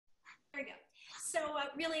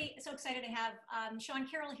Really so excited to have Sean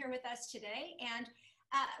Carroll here with us today. And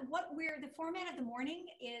the format of the morning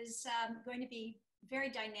is going to be very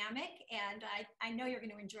dynamic, and I know you're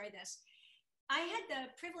going to enjoy this. I had the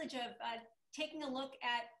privilege of taking a look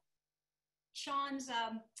at Sean's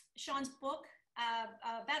book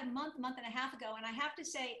about a month and a half ago, and I have to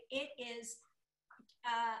say it is,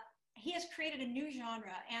 he has created a new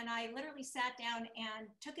genre, and I literally sat down and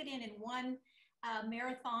took it in one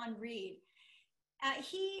marathon read.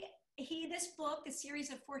 This book, a series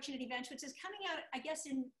of fortunate events, which is coming out, I guess,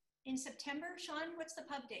 in September. Sean, what's the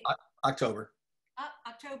pub date? October.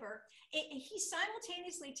 October. He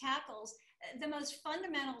simultaneously tackles the most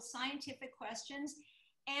fundamental scientific questions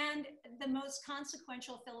and the most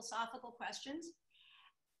consequential philosophical questions.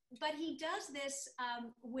 But he does this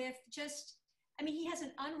with just, I mean, he has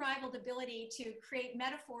an unrivaled ability to create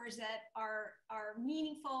metaphors that are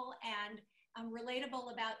meaningful and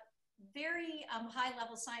relatable about very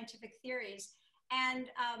high-level scientific theories, and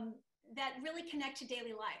that really connect to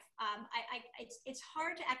daily life. It's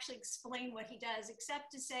hard to actually explain what he does,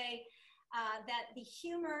 except to say that the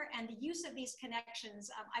humor and the use of these connections,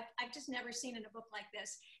 I've just never seen in a book like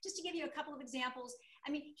this. Just to give you a couple of examples,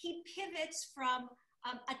 I mean, he pivots from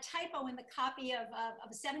a typo in the copy of a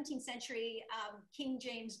 17th century King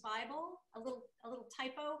James Bible, a little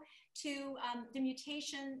typo, to the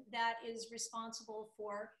mutation that is responsible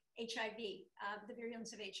for HIV, the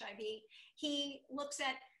virulence of HIV. He looks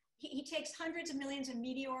at, he takes hundreds of millions of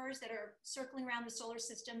meteors that are circling around the solar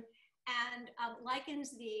system and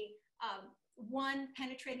likens the one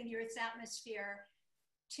penetrating the Earth's atmosphere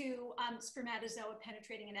to spermatozoa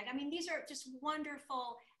penetrating an egg. I mean, these are just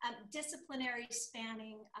wonderful, disciplinary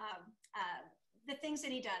spanning, the things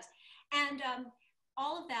that he does. And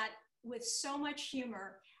all of that with so much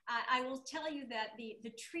humor. I will tell you that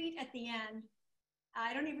the treat at the end,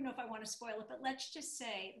 I don't even know if I want to spoil it, but let's just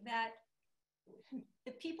say that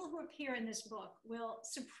the people who appear in this book will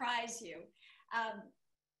surprise you.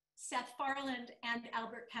 Seth Farland and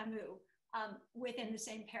Albert Camus within the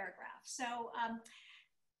same paragraph. So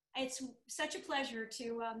it's such a pleasure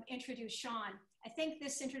to introduce Sean. I think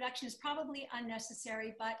this introduction is probably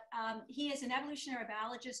unnecessary, but he is an evolutionary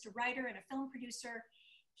biologist, a writer, and a film producer.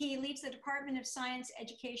 He leads the Department of Science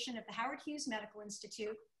Education at the Howard Hughes Medical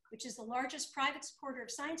Institute, which is the largest private supporter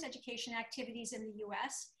of science education activities in the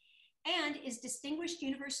US, and is Distinguished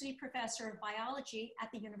University Professor of Biology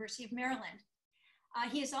at the University of Maryland.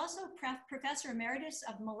 He is also Professor Emeritus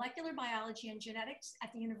of Molecular Biology and Genetics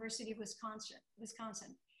at the University of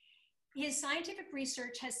Wisconsin. His scientific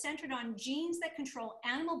research has centered on genes that control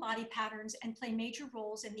animal body patterns and play major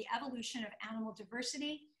roles in the evolution of animal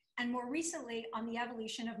diversity, and more recently on the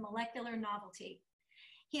evolution of molecular novelty.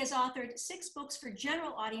 He has authored 6 books for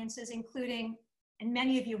general audiences, including, and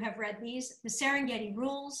many of you have read these, The Serengeti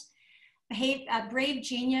Rules, Brave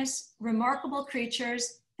Genius, Remarkable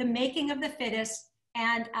Creatures, The Making of the Fittest,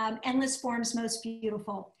 and Endless Forms Most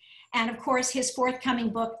Beautiful. And of course, his forthcoming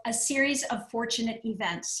book, A Series of Fortunate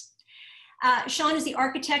Events. Sean is the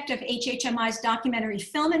architect of HHMI's documentary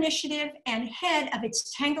film initiative and head of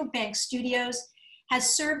its Tangled Bank Studios,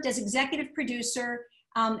 has served as executive producer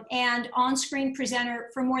and on-screen presenter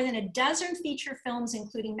for more than a dozen feature films,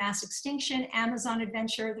 including Mass Extinction, Amazon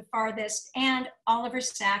Adventure, The Farthest, and Oliver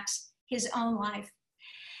Sacks' His Own Life.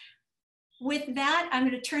 With that, I'm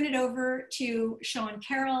going to turn it over to Sean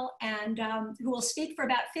Carroll, and who will speak for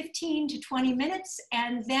about 15 to 20 minutes,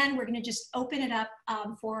 and then we're going to just open it up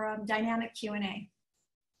for a dynamic Q&A.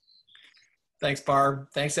 Thanks, Barb.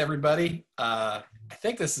 Thanks, everybody. I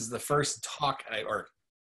think this is the first talk or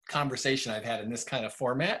conversation I've had in this kind of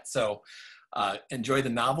format, so enjoy the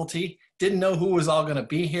novelty. Didn't know who was all going to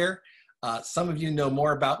be here. Some of you know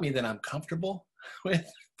more about me than I'm comfortable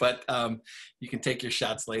with, but you can take your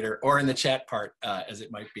shots later or in the chat part, as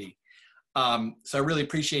it might be. So I really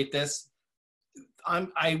appreciate this.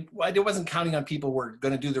 I wasn't counting on people who were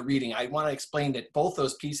going to do the reading. I want to explain that both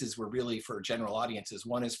those pieces were really for general audiences.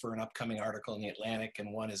 One is for an upcoming article in the Atlantic,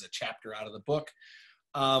 and one is a chapter out of the book.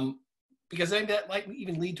 Because then that might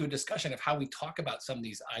even lead to a discussion of how we talk about some of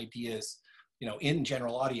these ideas, you know, in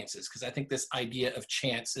general audiences. Because I think this idea of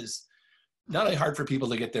chance is not only hard for people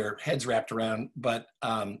to get their heads wrapped around, but,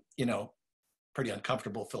 you know, pretty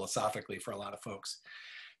uncomfortable philosophically for a lot of folks.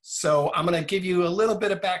 So I'm going to give you a little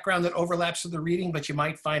bit of background that overlaps with the reading, but you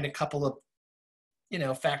might find a couple of, you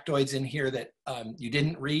know, factoids in here that you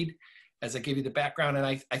didn't read as I give you the background. And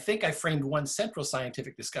I think I framed one central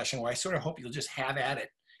scientific discussion where I sort of hope you'll just have at it.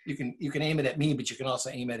 You can aim it at me, but you can also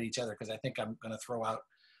aim at each other, because I think I'm going to throw out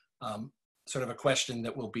sort of a question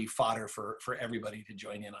that will be fodder for everybody to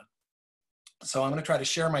join in on. So I'm going to try to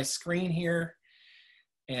share my screen here.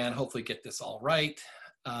 and hopefully get this all right.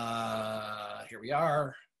 Here we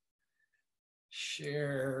are.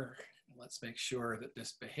 Share. Let's make sure that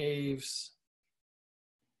this behaves.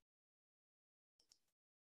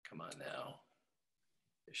 Come on now.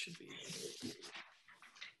 It should be.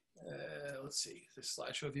 Let's see, this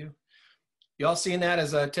slideshow view. You all seeing that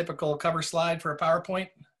as a typical cover slide for a PowerPoint?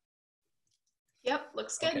 Yep,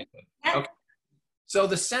 looks good. Okay, good. Okay. So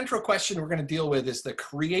the central question we're going to deal with is the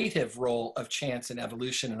creative role of chance in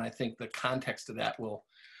evolution, and I think the context of that will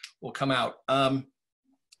come out.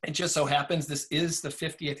 It just so happens this is the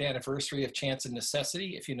 50th anniversary of Chance and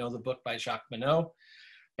Necessity, if you know the book by Jacques Monod.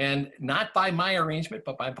 And not by my arrangement,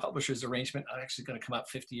 but by publisher's arrangement. I'm actually going to come out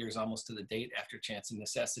 50 years almost to the date after Chance and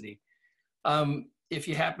Necessity. If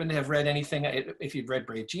you happen to have read anything, if you've read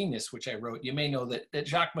Brave Genius, which I wrote, you may know that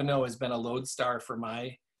Jacques Monod has been a lodestar for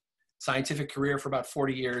my scientific career for about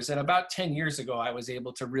 40 years. And about 10 years ago, I was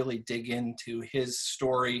able to really dig into his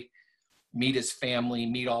story, meet his family,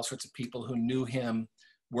 meet all sorts of people who knew him,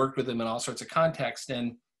 worked with him in all sorts of contexts.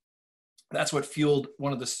 And that's what fueled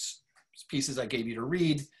one of the pieces I gave you to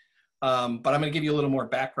read. But I'm going to give you a little more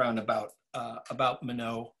background about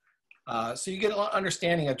Monod. So you get an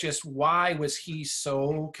understanding of just why was he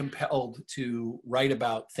so compelled to write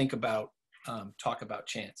about, think about, talk about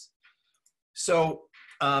chance. So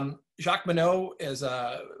Jacques Monod is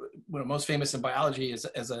most famous in biology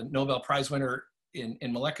as a Nobel Prize winner in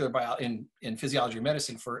molecular biology, in physiology or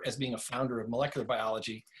medicine as being a founder of molecular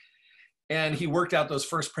biology. And he worked out those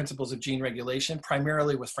first principles of gene regulation,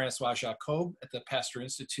 primarily with Francois Jacob at the Pasteur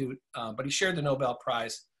Institute, but he shared the Nobel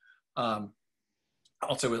Prize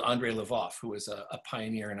also with André Lvoff, who was a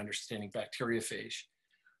pioneer in understanding bacteriophage.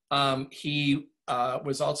 He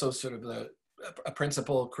was also sort of a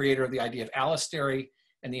principal creator of the idea of allostery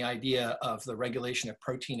and the idea of the regulation of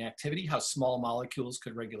protein activity, how small molecules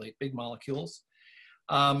could regulate big molecules.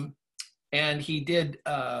 And he did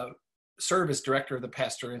serve as director of the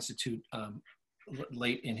Pasteur Institute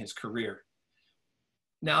late in his career.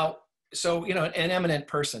 Now, so, you know, an eminent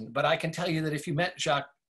person, but I can tell you that if you met Jacques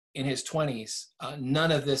in his 20s,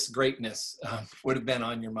 none of this greatness would have been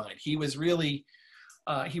on your mind. He was really,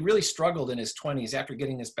 he really struggled in his 20s after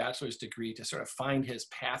getting his bachelor's degree to sort of find his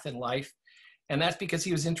path in life. And that's because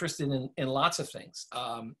he was interested in lots of things.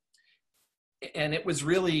 And it was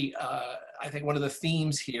really, I think one of the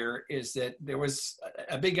themes here is that there was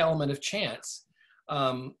a big element of chance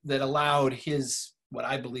that allowed his, what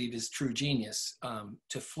I believe is true genius,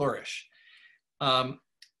 to flourish. And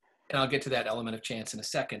I'll get to that element of chance in a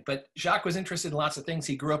second. But Jacques was interested in lots of things.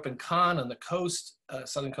 He grew up in Caen on the coast,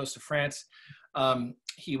 southern coast of France.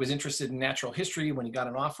 He was interested in natural history when he got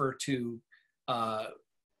an offer to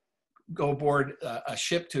go aboard a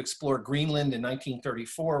ship to explore Greenland in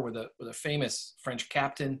 1934 with a famous French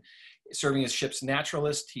captain serving as ship's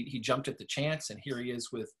naturalist. He jumped at the chance, and here he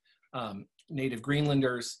is with native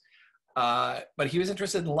Greenlanders. But he was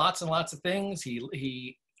interested in lots and lots of things.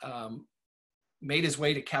 He made his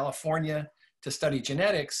way to California to study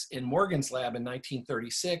genetics in Morgan's lab in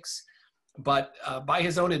 1936. But by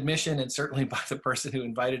his own admission, and certainly by the person who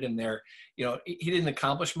invited him there, you know, he didn't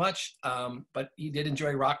accomplish much, but he did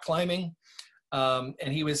enjoy rock climbing. And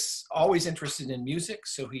he was always interested in music.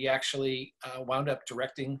 So he actually wound up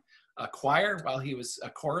directing a choir while he was a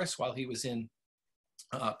chorus while he was in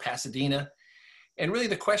Pasadena. And really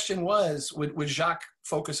the question was, would Jacques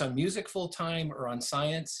focus on music full time or on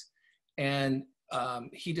science? And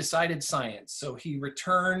he decided science. So he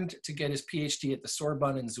returned to get his PhD at the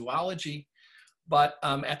Sorbonne in zoology. But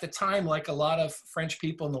at the time, like a lot of French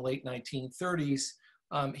people in the late 1930s,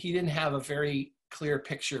 he didn't have a very clear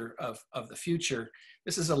picture of the future.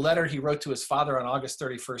 This is a letter he wrote to his father on August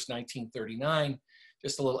 31st, 1939.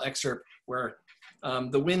 Just a little excerpt where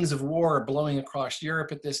the winds of war are blowing across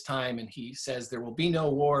Europe at this time. And he says, there will be no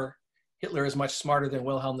war. Hitler is much smarter than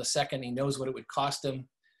Wilhelm II. He knows what it would cost him.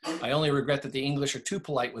 I only regret that the English are too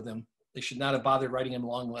polite with him. They should not have bothered writing him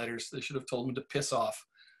long letters. They should have told him to piss off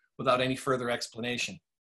without any further explanation.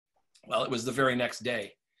 Well, it was the very next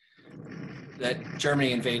day that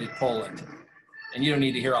Germany invaded Poland. And you don't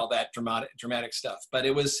need to hear all that dramatic stuff. But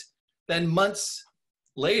it was then months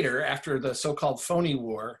later, after the so-called phony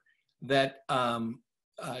war, that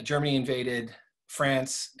Germany invaded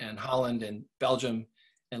France and Holland and Belgium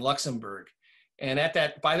and Luxembourg. And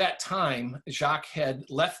by that time, Jacques had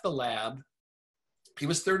left the lab. He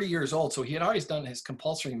was 30 years old, so he had always done his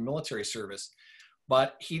compulsory military service,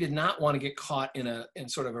 but he did not want to get caught in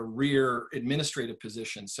sort of a rear administrative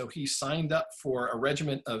position. So he signed up for a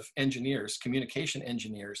regiment of engineers, communication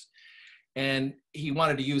engineers, and he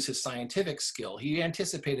wanted to use his scientific skill. He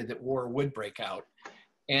anticipated that war would break out.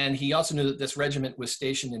 And he also knew that this regiment was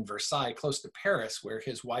stationed in Versailles, close to Paris, where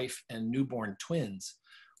his wife and newborn twins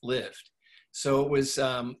lived. So it was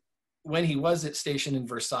when he was stationed in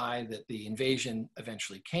Versailles that the invasion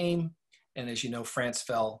eventually came. And as you know, France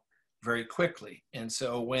fell very quickly. And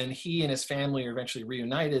so when he and his family are eventually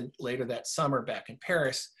reunited later that summer back in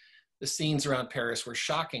Paris, the scenes around Paris were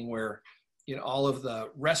shocking, where all of the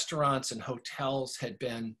restaurants and hotels had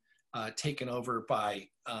been taken over by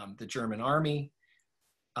the German army.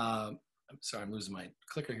 I'm sorry, I'm losing my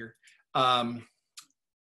clicker here.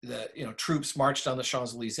 The troops marched on the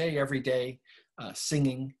Champs-Élysées every day,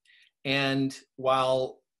 singing, and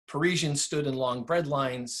while Parisians stood in long bread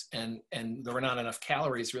lines, and there were not enough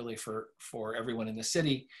calories really for everyone in the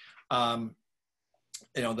city, the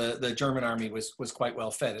German army was quite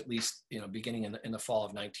well fed, at least beginning in the fall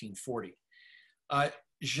of 1940.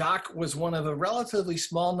 Jacques was one of a relatively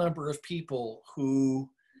small number of people who,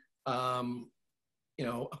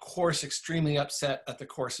 of course, extremely upset at the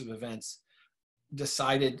course of events,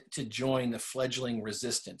 decided to join the fledgling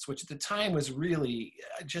resistance, which at the time was really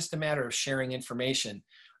just a matter of sharing information.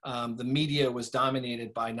 The media was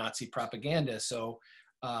dominated by Nazi propaganda, so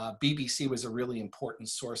BBC was a really important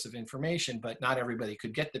source of information, but not everybody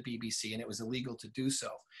could get the BBC, and it was illegal to do so.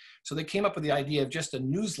 So they came up with the idea of just a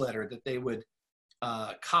newsletter that they would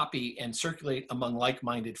copy and circulate among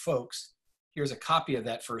like-minded folks. Here's a copy of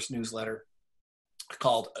that first newsletter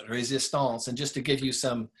called Resistance, and just to give you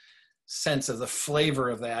some sense of the flavor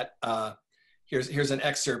of that, here's an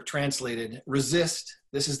excerpt translated. Resist.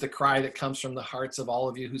 This is the cry that comes from the hearts of all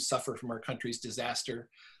of you who suffer from our country's disaster.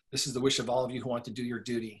 This is the wish of all of you who want to do your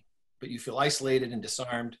duty, but you feel isolated and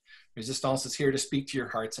disarmed. Resistance is here to speak to your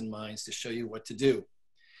hearts and minds, to show you what to do.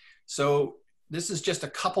 So this is just a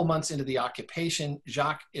couple months into the occupation.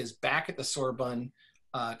 Jacques is back at the Sorbonne,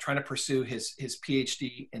 trying to pursue his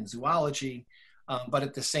PhD in zoology, but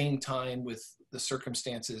at the same time, with the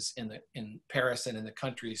circumstances in Paris and in the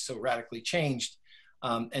country so radically changed,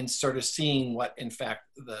 and sort of seeing what, in fact,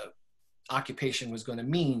 the occupation was going to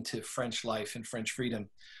mean to French life and French freedom.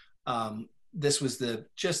 This was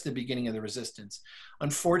just the beginning of the resistance.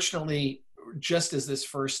 Unfortunately, just as this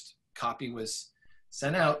first copy was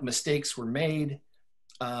sent out, mistakes were made.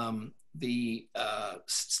 The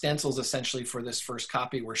stencils essentially for this first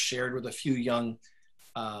copy were shared with a few young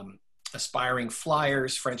aspiring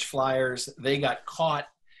flyers, French flyers. They got caught,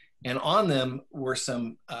 and on them were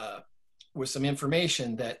some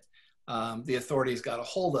information that the authorities got a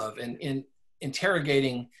hold of. And in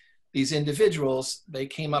interrogating these individuals, they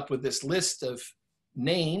came up with this list of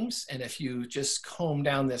names. And if you just comb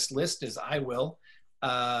down this list, as I will,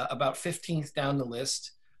 about 15th down the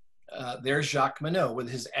list, there's Jacques Monod with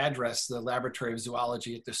his address, the Laboratory of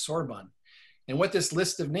Zoology at the Sorbonne. And what this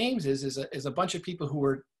list of names is a bunch of people who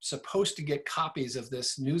were supposed to get copies of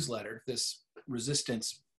this newsletter, this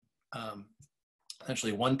resistance,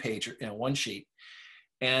 essentially one page, one sheet.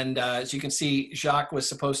 And as you can see, Jacques was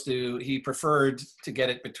supposed to, he preferred to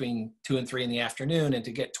get it between 2 and 3 in the afternoon and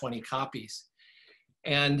to get 20 copies.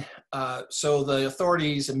 And so the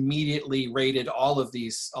authorities immediately raided all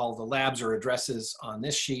the labs or addresses on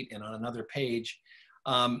this sheet and on another page.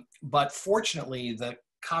 But fortunately, the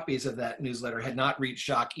copies of that newsletter had not reached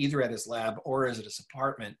Jacques either at his lab or at his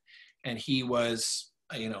apartment. And he was,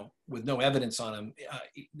 with no evidence on him,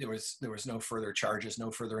 there was no further charges,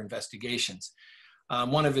 no further investigations.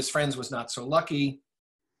 One of his friends was not so lucky.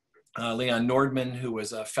 Leon Nordman, who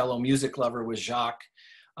was a fellow music lover with Jacques,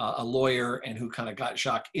 a lawyer, and who kind of got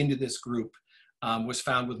Jacques into this group, was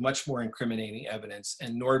found with much more incriminating evidence.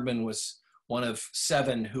 And Nordman was one of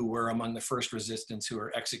 7 who were among the first resistants who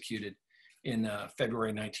were executed in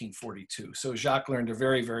February 1942. So Jacques learned a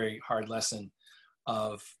very, very hard lesson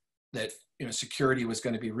of that, security was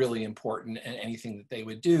going to be really important in anything that they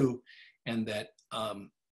would do, and that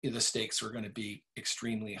the stakes were going to be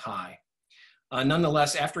extremely high.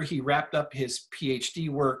 Nonetheless, after he wrapped up his PhD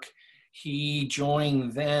work, he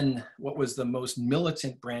joined then what was the most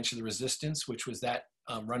militant branch of the resistance, which was that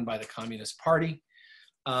run by the Communist Party.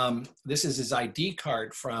 This is his ID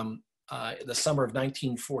card from the summer of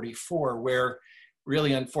 1944, where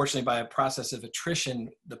really, unfortunately, by a process of attrition,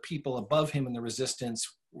 the people above him in the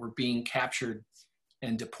resistance were being captured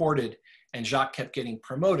and deported, and Jacques kept getting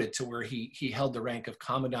promoted to where he held the rank of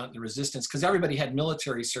commandant in the resistance, because everybody had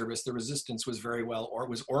military service. The resistance was very well, or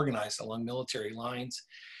was organized along military lines.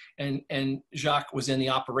 And Jacques was in the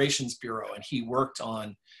operations bureau, and he worked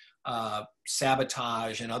on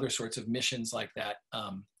sabotage and other sorts of missions like that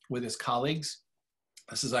with his colleagues.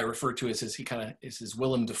 This is I refer to as his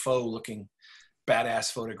Willem Dafoe looking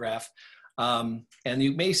badass photograph. And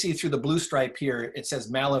you may see through the blue stripe here, it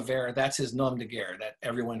says Malavert. That's his nom de guerre, that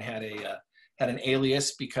everyone had an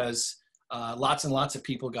alias because lots and lots of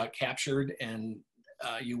people got captured, and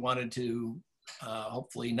you wanted to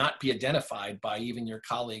hopefully not be identified by even your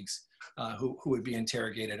colleagues who would be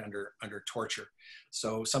interrogated under torture.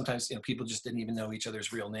 So sometimes, you know, people just didn't even know each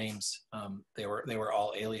other's real names. They were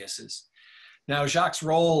all aliases. Now, Jacques'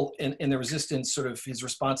 role in the resistance, sort of his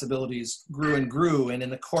responsibilities grew and grew. And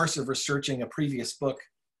in the course of researching a previous book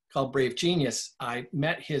called Brave Genius, I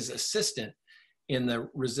met his assistant in the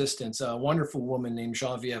resistance, a wonderful woman named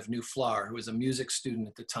Geneviève Nuflard, who was a music student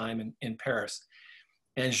at the time in Paris.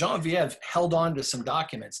 And Geneviève held on to some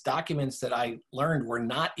documents that I learned were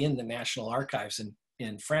not in the National Archives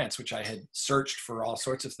in France, which I had searched for all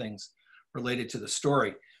sorts of things related to the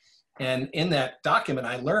story. And in that document,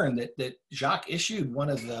 I learned that Jacques issued one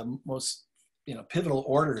of the most, you know, pivotal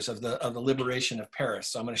orders of the liberation of Paris.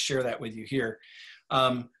 So I'm going to share that with you here.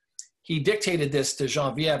 He dictated this to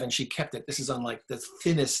Geneviève, and she kept it. This is on like the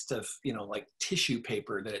thinnest of, you know, like tissue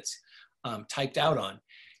paper that it's typed out on.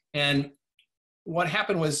 And what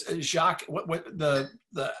happened was Jacques, the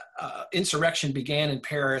insurrection began in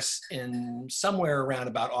Paris in somewhere around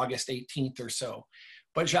about August 18th or so.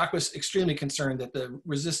 But Jacques was extremely concerned that the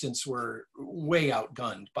resistance were way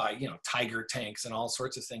outgunned by, you know, Tiger tanks and all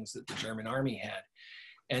sorts of things that the German army had.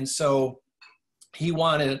 And so he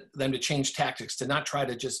wanted them to change tactics, to not try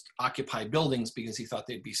to just occupy buildings because he thought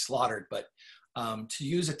they'd be slaughtered, but to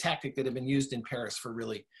use a tactic that had been used in Paris for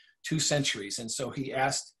really 2 centuries. And so he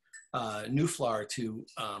asked Nuflard to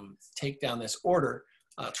take down this order,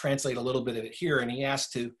 translate a little bit of it here, and he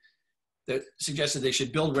asked that suggested they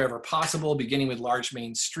should build wherever possible, beginning with large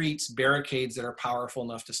main streets, barricades that are powerful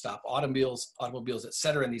enough to stop automobiles, et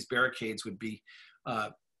cetera. And these barricades would be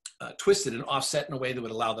twisted and offset in a way that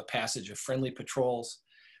would allow the passage of friendly patrols.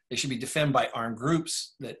 They should be defended by armed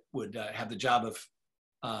groups that would have the job of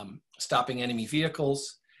stopping enemy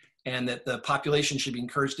vehicles, and that the population should be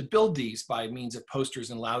encouraged to build these by means of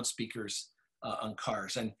posters and loudspeakers on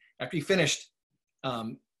cars. And after he finished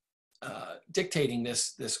dictating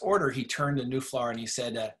this order, he turned to Nuflard and he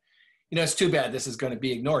said, you know, it's too bad this is going to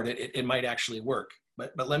be ignored. It might actually work.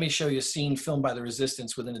 But let me show you a scene filmed by the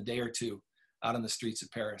resistance within a day or two out on the streets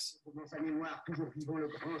of Paris.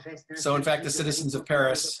 So in fact, the citizens of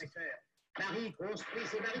Paris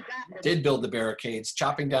did build the barricades,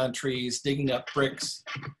 chopping down trees, digging up bricks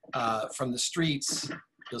from the streets.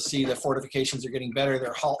 You'll see the fortifications are getting better.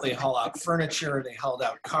 They haul out furniture, they hauled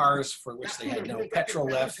out cars for which they had no petrol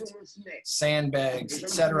left, sandbags,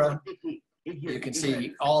 etc. You can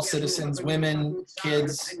see all citizens, women,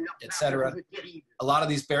 kids, etc. A lot of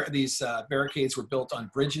these barricades were built on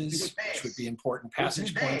bridges, which would be important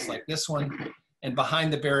passage points like this one. And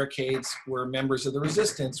behind the barricades were members of the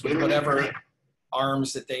resistance with whatever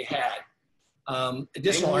arms that they had.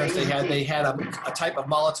 Additional arms they had a type of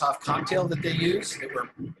Molotov cocktail that they used that were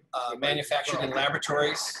manufactured in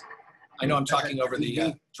laboratories. I know I'm talking over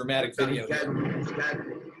the dramatic video here.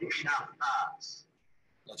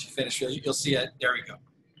 Let you finish. You'll see it. There we go.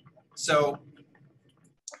 So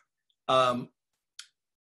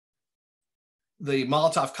the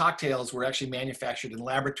Molotov cocktails were actually manufactured in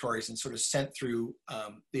laboratories and sort of sent through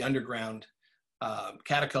the underground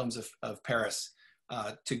catacombs of Paris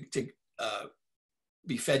to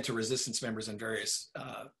be fed to resistance members in various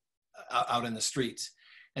out in the streets.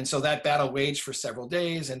 And so that battle waged for several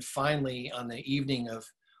days, and finally on the evening of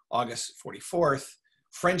August 44th,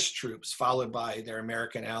 French troops, followed by their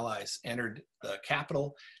American allies, entered the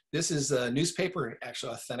capital. This is a newspaper,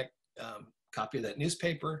 actually authentic copy of that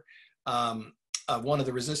newspaper, one of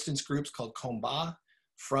the resistance groups called Combat,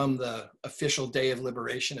 from the official day of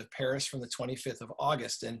liberation of Paris from the 25th of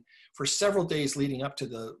August. And for several days leading up to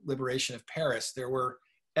the liberation of Paris, there were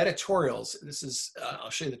editorials. This is,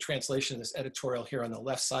 I'll show you the translation of this editorial here on the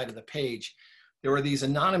left side of the page. There were these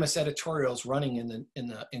anonymous editorials running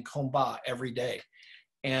in Combat every day.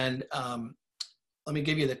 And let me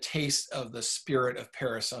give you the taste of the spirit of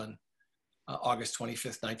Paris on August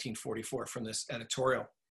 25th, 1944 from this editorial.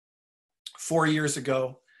 4 years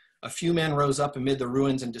ago, a few men rose up amid the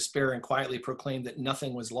ruins in despair and quietly proclaimed that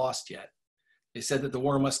nothing was lost yet. They said that the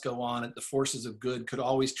war must go on, and the forces of good could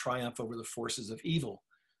always triumph over the forces of evil,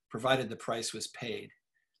 provided the price was paid.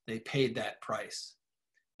 They paid that price.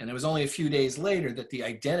 And it was only a few days later that the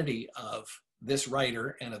identity of this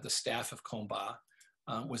writer and of the staff of Combat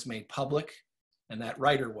was made public, and that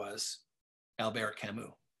writer was Albert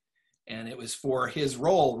Camus. And it was for his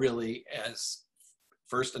role, really, as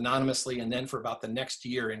first anonymously and then for about the next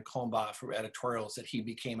year in Combat for editorials, that he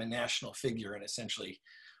became a national figure and essentially,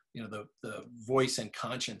 you know, the voice and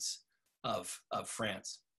conscience of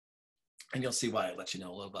France. And you'll see why. I'll let you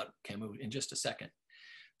know a little about Camus in just a second.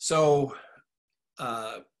 So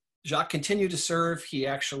Jacques continued to serve. He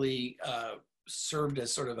actually served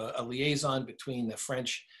as sort of a liaison between the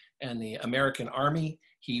French and the American Army.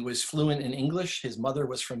 He was fluent in English. His mother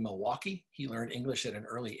was from Milwaukee. He learned English at an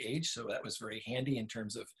early age, so that was very handy in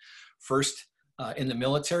terms of first in the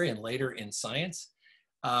military and later in science.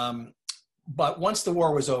 But once the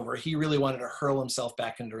war was over, he really wanted to hurl himself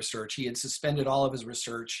back into research. He had suspended all of his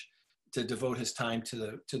research to devote his time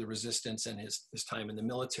to the resistance and his time in the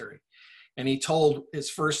military. And he told his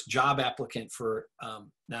first job applicant for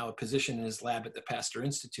now a position in his lab at the Pasteur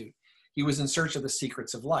Institute, he was in search of the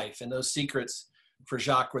secrets of life. And those secrets for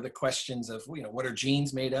Jacques were the questions of, what are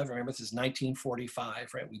genes made of? Remember, this is 1945,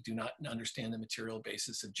 right? We do not understand the material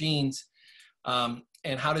basis of genes.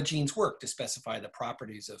 And how do genes work to specify the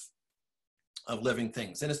properties of living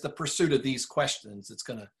things? And it's the pursuit of these questions that's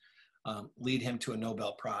going to lead him to a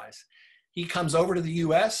Nobel Prize. He comes over to the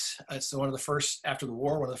US. It's one of the first, after the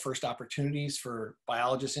war, one of the first opportunities for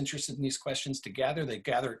biologists interested in these questions to gather. They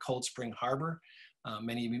gather at Cold Spring Harbor.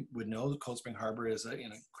 Many of you would know that Cold Spring Harbor is an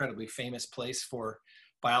incredibly famous place for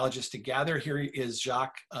biologists to gather. Here is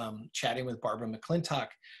Jacques chatting with Barbara McClintock.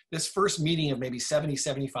 This first meeting of maybe 70,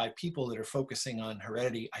 75 people that are focusing on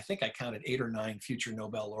heredity, I think I counted 8 or 9 future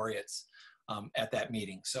Nobel laureates at that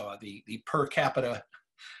meeting. So the per capita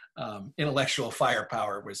intellectual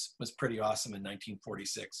firepower was pretty awesome in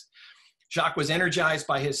 1946. Jacques was energized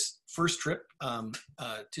by his first trip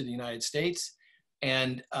to the United States,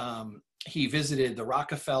 and he visited the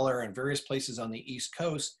Rockefeller and various places on the East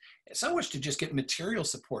Coast, so much to just get material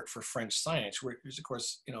support for French science, because of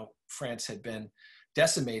course, France had been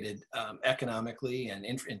decimated economically and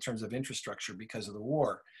in terms of infrastructure because of the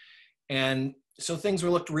war. And so things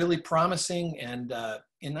looked really promising. And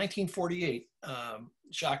in 1948,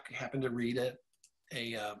 Jacques happened to read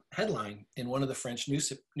a headline in one of the French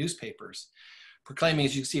newspapers proclaiming,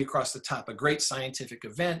 as you see across the top, a great scientific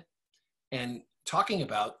event and talking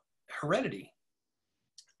about heredity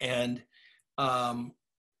and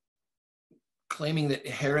claiming that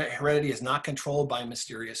heredity is not controlled by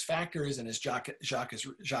mysterious factors. And as Jacques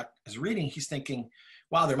is reading, he's thinking,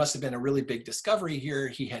 wow, there must have been a really big discovery here.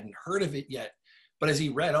 He hadn't heard of it yet. But as he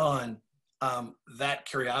read on, that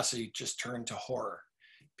curiosity just turned to horror,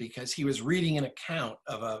 because he was reading an account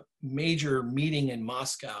of a major meeting in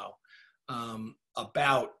Moscow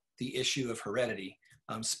about the issue of heredity,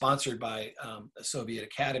 sponsored by the Soviet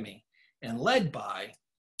Academy and led by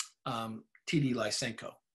T.D.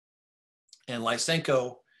 Lysenko. And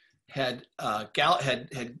Lysenko had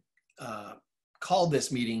called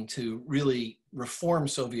this meeting to really reform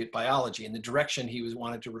Soviet biology. And the direction he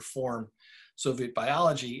wanted to reform Soviet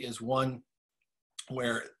biology is one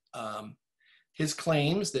where his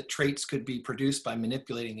claims that traits could be produced by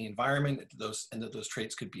manipulating the environment, and that those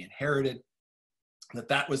traits could be inherited,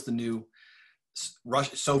 that was the new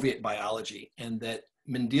Soviet biology, and that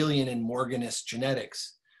Mendelian and Morganist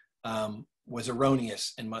genetics was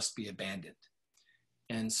erroneous and must be abandoned.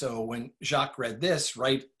 And so when Jacques read this,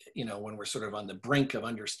 right, when we're sort of on the brink of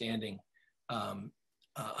understanding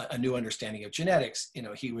a new understanding of genetics,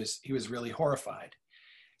 he was really horrified.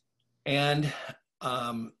 And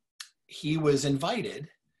he was invited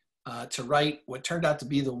to write what turned out to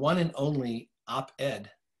be the one and only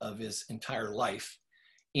op-ed of his entire life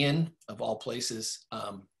in, of all places,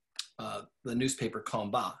 the newspaper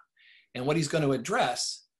Combat. And what he's going to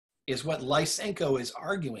address is what Lysenko is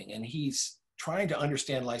arguing. And he's trying to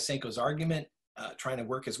understand Lysenko's argument, trying to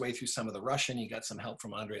work his way through some of the Russian. He got some help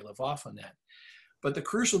from Andrei Lvov on that. But the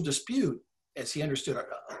crucial dispute, as he understood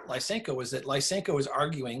Lysenko, was that Lysenko is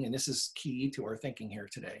arguing, and this is key to our thinking here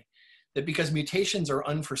today, that because mutations are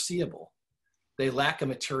unforeseeable, they lack a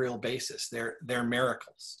material basis. They're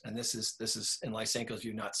miracles. And this is, in Lysenko's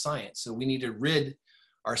view, not science. So we need to rid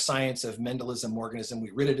our science of Mendelism, Morganism.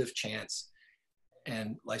 We rid it of chance.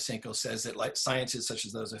 And Lysenko says that sciences such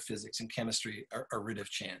as those of physics and chemistry are rid of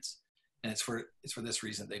chance. And it's for this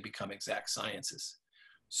reason they become exact sciences.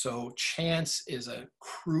 So chance is a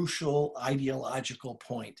crucial ideological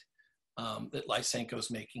point that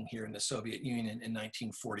Lysenko's making here in the Soviet Union in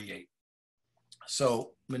 1948.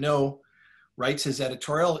 So Monod writes his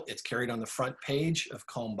editorial. It's carried on the front page of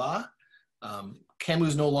Combat.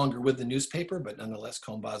 Camus no longer with the newspaper, but nonetheless,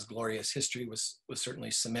 Combat's glorious history was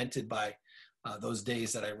certainly cemented by those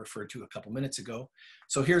days that I referred to a couple minutes ago.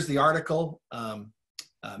 So here's the article,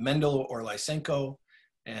 Mendel or Lysenko,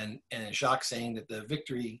 and Jacques saying that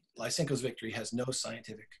Lysenko's victory has no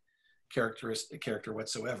scientific character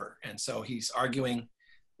whatsoever. And so he's arguing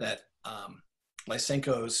that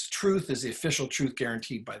Lysenko's truth is the official truth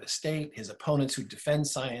guaranteed by the state. His opponents who defend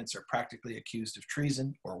science are practically accused of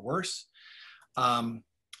treason or worse.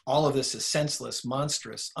 All of this is senseless,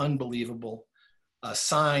 monstrous, unbelievable, a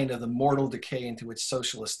sign of the mortal decay into which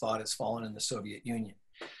socialist thought has fallen in the Soviet Union.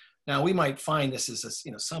 Now, we might find this is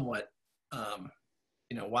a, somewhat,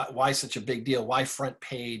 why such a big deal? Why front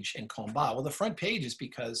page in Combat? Well, the front page is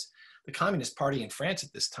because the Communist Party in France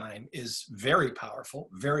at this time is very powerful,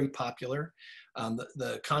 very popular.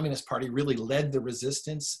 The Communist Party really led the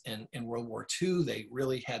resistance in World War II. They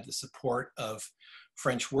really had the support of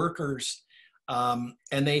French workers, and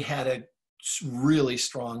they had a really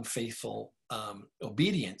strong, faithful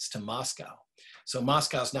obedience to Moscow. So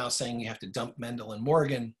Moscow's now saying you have to dump Mendel and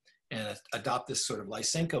Morgan and adopt this sort of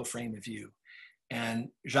Lysenko frame of view. And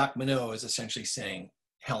Jacques Monod is essentially saying,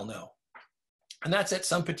 hell no. And that's at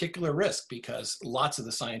some particular risk because lots of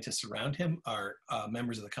the scientists around him are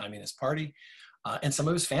members of the Communist Party, and some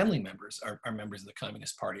of his family members are members of the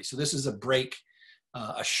Communist Party. So this is a break,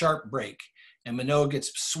 a sharp break. And Monod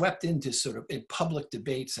gets swept into sort of in public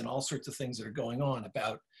debates and all sorts of things that are going on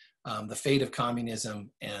about the fate of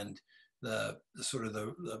communism and the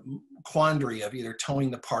quandary of either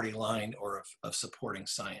towing the party line or of supporting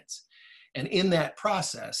science. And in that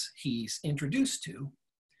process, he's introduced to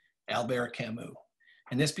Albert Camus.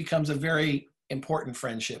 And this becomes a very important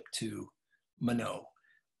friendship to Monod.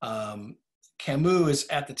 Camus is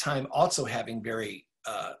at the time also having very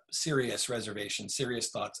serious reservations,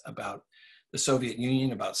 serious thoughts about the Soviet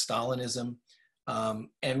Union, about Stalinism.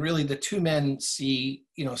 And really the two men see,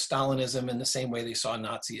 Stalinism in the same way they saw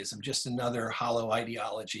Nazism, just another hollow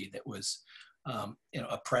ideology that was,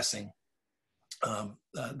 oppressing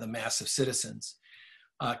the mass of citizens.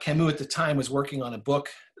 Camus at the time was working on a book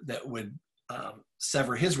that would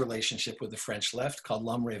sever his relationship with the French left called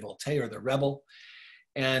L'Homme Révolté, or The Rebel.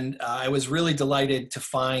 And I was really delighted to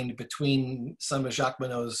find between some of Jacques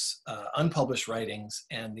Monod's unpublished writings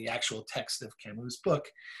and the actual text of Camus' book,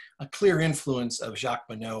 a clear influence of Jacques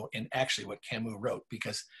Monod in actually what Camus wrote,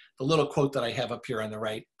 because the little quote that I have up here on the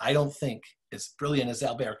right, I don't think, as brilliant as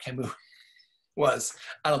Albert Camus was,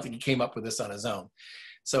 I don't think he came up with this on his own.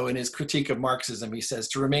 So in his critique of Marxism, he says,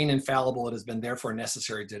 to remain infallible, it has been therefore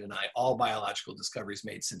necessary to deny all biological discoveries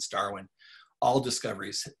made since Darwin. All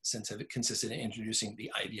discoveries since have consisted in introducing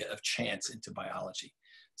the idea of chance into biology.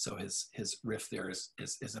 So his riff there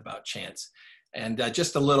is about chance. And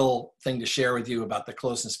just a little thing to share with you about the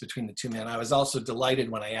closeness between the two men. I was also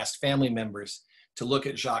delighted when I asked family members to look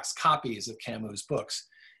at Jacques' copies of Camus' books.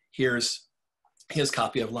 Here's his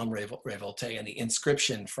copy of L'Homme Révolté, and the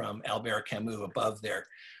inscription from Albert Camus above there,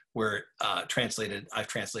 where I've translated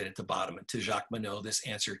to bottom, and to Jacques Monod, this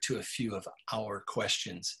answer to a few of our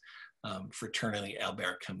questions. Fraternally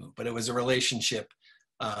Albert Camus. But it was a relationship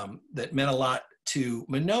that meant a lot to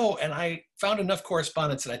Monod, and I found enough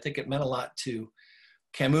correspondence that I think it meant a lot to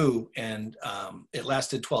Camus, and it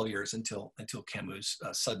lasted 12 years until Camus'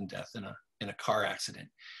 sudden death in a car accident.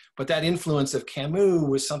 But that influence of Camus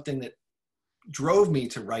was something that drove me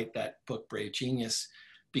to write that book, Brave Genius,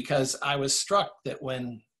 because I was struck that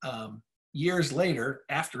when years later,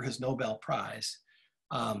 after his Nobel Prize,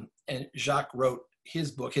 and Jacques wrote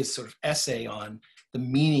his book, his sort of essay on the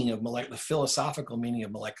meaning of the philosophical meaning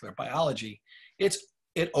of molecular biology, it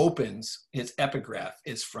opens, his epigraph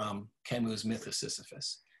is from Camus' Myth of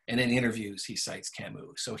Sisyphus. And in interviews, he cites Camus.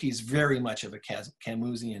 So he's very much of a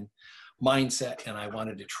Camusian mindset. And I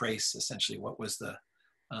wanted to trace essentially what was the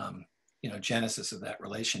genesis of that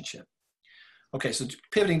relationship. Okay, so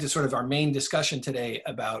pivoting to sort of our main discussion today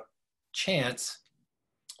about chance,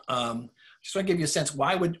 just want to give you a sense,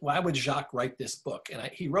 why would Jacques write this book? And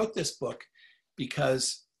he wrote this book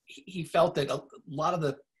because he felt that a lot of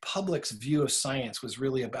the public's view of science was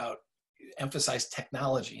really about emphasize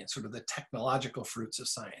technology and sort of the technological fruits of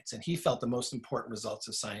science. And he felt the most important results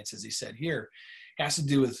of science, as he said here, has to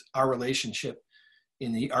do with our relationship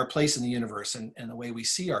our place in the universe and the way we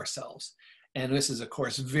see ourselves. And this is, of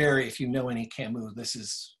course, if you know any Camus,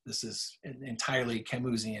 this is entirely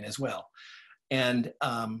Camusian as well. And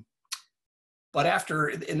but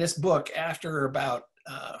in this book, after about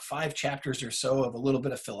 5 chapters or so of a little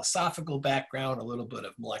bit of philosophical background, a little bit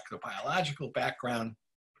of molecular biological background,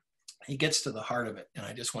 he gets to the heart of it. And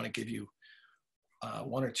I just want to give you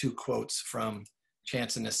 1 or 2 quotes from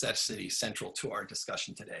Chance and Necessity, central to our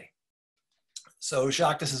discussion today. So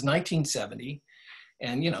Jacques, this is 1970.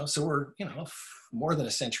 And, so we're, more than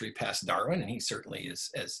a century past Darwin, and he certainly is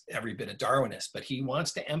as every bit a Darwinist, but he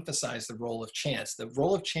wants to emphasize the role of chance. The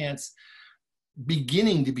role of chance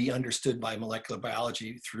beginning to be understood by molecular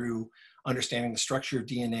biology through understanding the structure of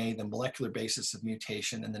DNA, the molecular basis of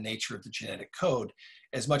mutation, and the nature of the genetic code,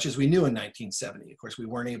 as much as we knew in 1970. Of course, we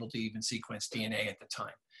weren't able to even sequence DNA at the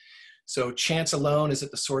time. So chance alone is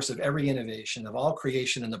at the source of every innovation, of all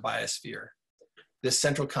creation in the biosphere. This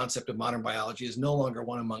central concept of modern biology is no longer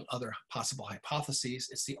one among other possible hypotheses.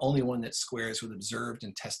 It's the only one that squares with observed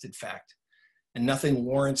and tested fact. And nothing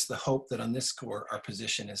warrants the hope that on this score, our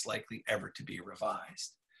position is likely ever to be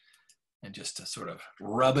revised. And just to sort of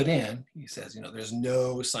rub it in, he says, you know, there's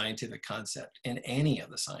no scientific concept in any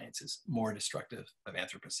of the sciences more destructive of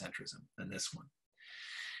anthropocentrism than this one.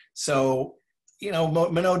 So, you know,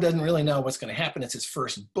 Monod doesn't really know what's going to happen. It's his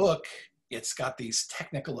first book. It's got these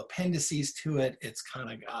technical appendices to it. It's kind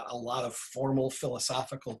of got a lot of formal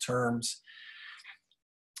philosophical terms.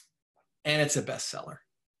 And it's a bestseller.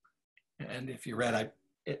 And if you read,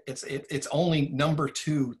 it's only number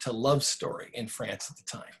 2 to Love Story in France at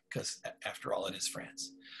the time, because after all, it is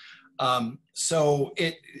France. So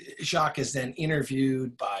Jacques is then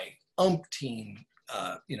interviewed by umpteen,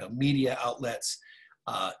 media outlets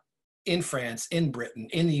in France, in Britain,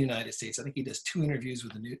 in the United States. I think he does 2 interviews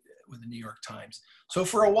with the New York Times. So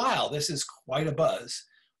for a while, this is quite a buzz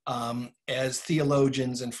as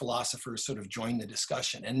theologians and philosophers sort of join the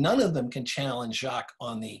discussion. And none of them can challenge Jacques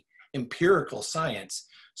on the empirical science.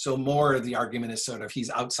 So more of the argument is sort of he's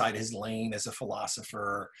outside his lane as a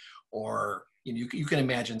philosopher, or you can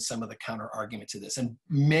imagine some of the counter argument to this. And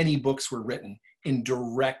many books were written in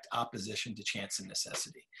direct opposition to chance and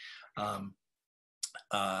necessity. At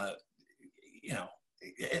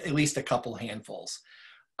least a couple handfuls.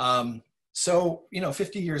 So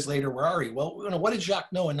 50 years later, where are we? Well, what did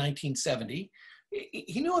Jacques know in 1970?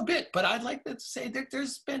 He knew a bit, but I'd like to say that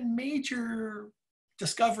there's been major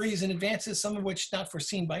discoveries and advances, some of which not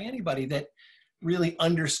foreseen by anybody, that really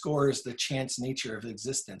underscores the chance nature of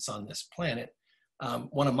existence on this planet.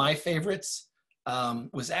 One of my favorites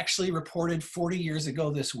was actually reported 40 years ago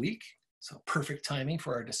this week, so perfect timing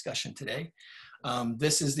for our discussion today.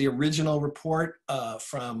 This is the original report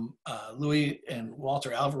from Louis and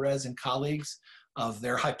Walter Alvarez and colleagues of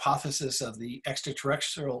their hypothesis of the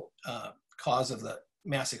extraterrestrial cause of the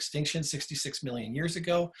mass extinction 66 million years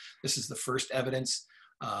ago. This is the first evidence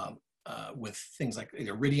with things like the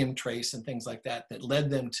iridium trace and things like that led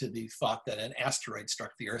them to the thought that an asteroid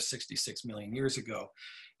struck the Earth 66 million years ago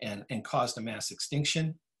and caused a mass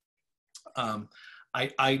extinction.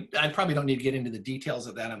 I probably don't need to get into the details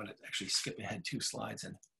of that. I'm going to actually skip ahead 2 slides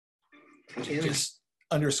and just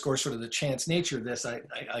underscore sort of the chance nature of this. I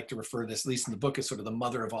like to refer to this, at least in the book, as sort of the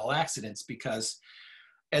mother of all accidents, because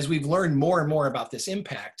as we've learned more and more about this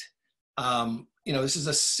impact, this is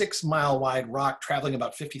a 6-mile wide rock traveling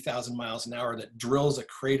about 50,000 miles an hour that drills a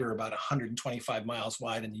crater about 125 miles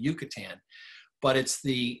wide in the Yucatan. But it's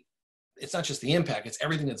not just the impact, it's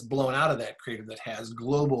everything that's blown out of that crater that has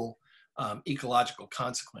global ecological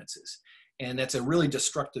consequences. And that's a really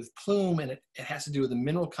destructive plume, and it has to do with the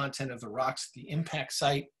mineral content of the rocks at the impact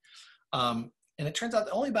site. And it turns out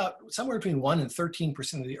that only about somewhere between 1 and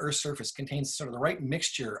 13% of the Earth's surface contains sort of the right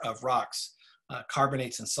mixture of rocks,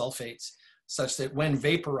 carbonates and sulfates, such that when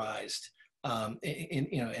vaporized and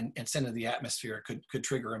sent into the atmosphere could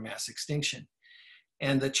trigger a mass extinction.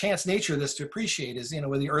 And the chance nature of this to appreciate is,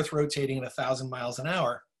 with the Earth rotating at 1,000 miles an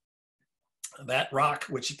hour, that rock,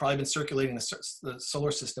 which has probably been circulating the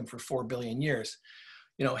solar system for 4 billion years,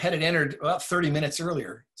 had it entered about 30 minutes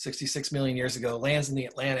earlier, 66 million years ago, lands in the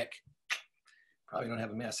Atlantic, probably don't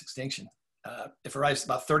have a mass extinction. If it arrives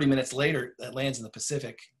about 30 minutes later, that lands in the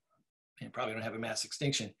Pacific, and probably don't have a mass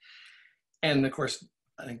extinction. And of course,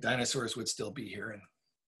 I think dinosaurs would still be here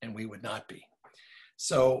and we would not be.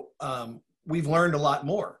 So we've learned a lot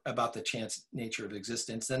more about the chance nature of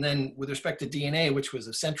existence. And then with respect to DNA, which was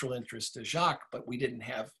of central interest to Jacques, but we didn't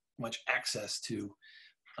have much access to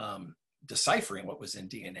deciphering what was in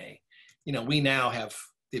DNA. We now have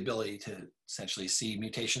the ability to essentially see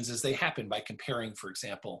mutations as they happen by comparing, for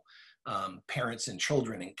example, parents and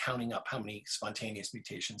children and counting up how many spontaneous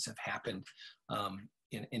mutations have happened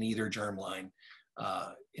in either germline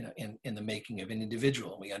in the making of an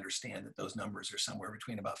individual. We understand that those numbers are somewhere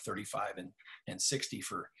between about 35 and 60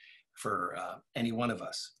 for any one of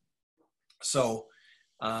us. So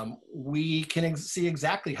we can see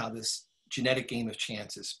exactly how this genetic game of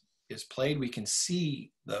chance is played. We can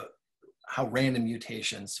see how random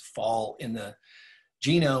mutations fall in the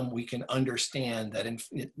genome. We can understand that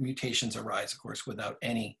mutations arise, of course, without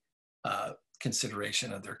any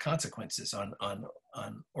consideration of their consequences on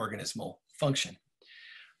organismal function.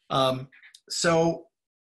 So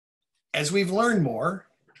as we've learned more,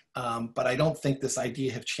 but I don't think this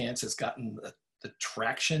idea of chance has gotten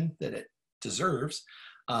traction that it deserves.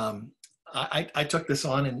 I took this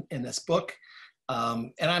on in this book,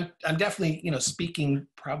 and I'm definitely speaking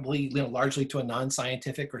probably largely to a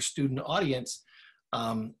non-scientific or student audience,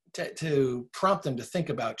 to prompt them to think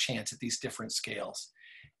about chance at these different scales.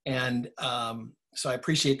 And so I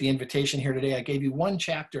appreciate the invitation here today. I gave you one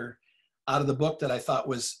chapter out of the book that I thought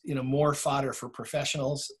was more fodder for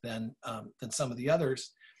professionals than some of the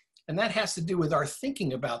others. And that has to do with our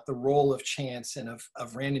thinking about the role of chance and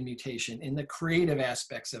of random mutation in the creative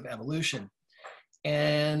aspects of evolution.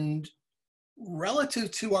 And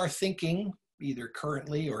relative to our thinking, either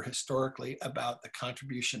currently or historically, about the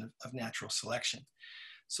contribution of natural selection.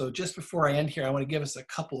 So just before I end here, I want to give us a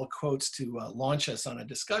couple of quotes to launch us on a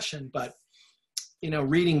discussion. But,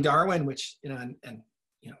 reading Darwin, which, and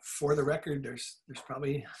for the record, there's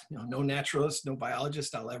probably no naturalist, no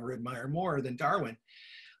biologist I'll ever admire more than Darwin.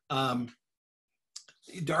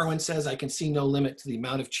 Darwin says, "I can see no limit to the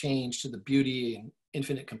amount of change, to the beauty and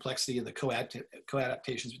infinite complexity of the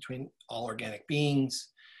co-adaptations between all organic beings,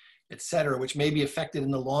 etc., which may be affected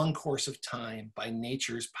in the long course of time by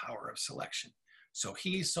nature's power of selection." So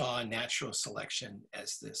he saw natural selection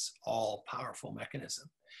as this all-powerful mechanism.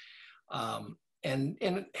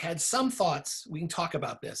 And had some thoughts, we can talk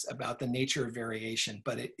about this, about the nature of variation,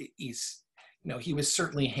 but he was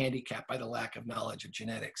certainly handicapped by the lack of knowledge of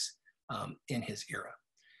genetics in his era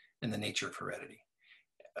and the nature of heredity.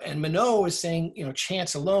 And Monod is saying,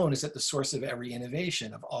 chance alone is at the source of every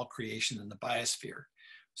innovation of all creation in the biosphere.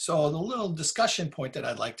 So the little discussion point that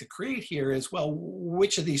I'd like to create here is, well,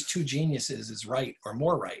 which of these two geniuses is right or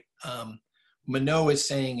more right? Monod is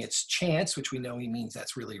saying it's chance, which we know he means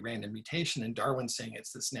that's really random mutation, and Darwin's saying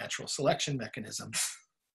it's this natural selection mechanism.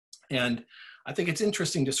 And I think it's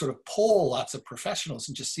interesting to sort of poll lots of professionals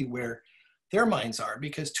and just see where their minds are,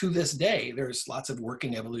 because to this day, there's lots of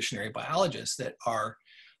working evolutionary biologists that are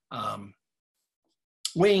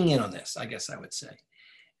weighing in on this, I guess I would say.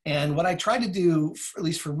 And what I try to do, at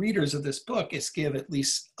least for readers of this book, is give at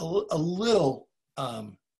least a little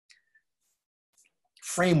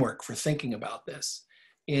framework for thinking about this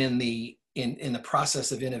in the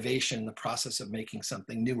process of innovation, the process of making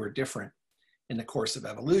something new or different in the course of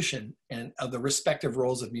evolution, and of the respective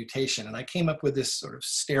roles of mutation. And I came up with this sort of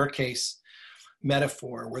staircase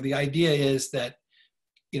metaphor where the idea is that,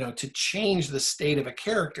 to change the state of a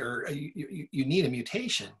character, you need a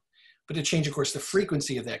mutation. But to change, of course, the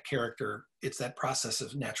frequency of that character, it's that process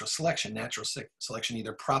of natural selection. Natural selection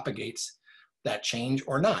either propagates that change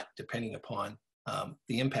or not, depending upon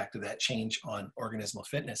the impact of that change on organismal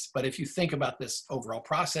fitness. But if you think about this overall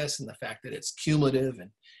process and the fact that it's cumulative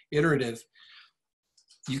and iterative,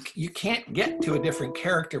 you can't get to a different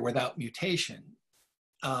character without mutation.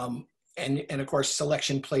 And of course,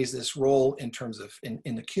 selection plays this role in terms of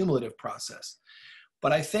in the cumulative process.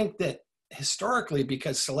 But I think that historically,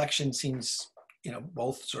 because selection seems,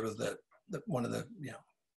 both sort of one of the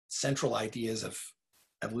central ideas of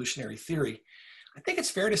evolutionary theory, I think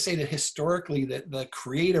it's fair to say that historically that the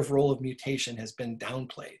creative role of mutation has been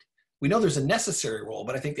downplayed. We know there's a necessary role,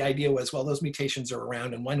 but I think the idea was, well, those mutations are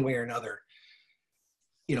around in one way or another,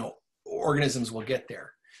 organisms will get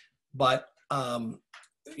there. But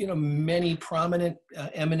many prominent,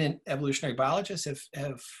 eminent evolutionary biologists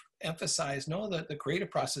have emphasized, no, the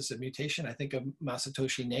creative process of mutation. I think of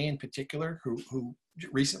Masatoshi Nei in particular, who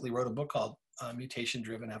recently wrote a book called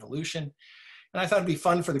Mutation-Driven Evolution. And I thought it'd be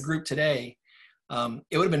fun for the group today.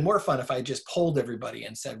 It would have been more fun if I just polled everybody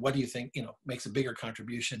and said, what do you think, makes a bigger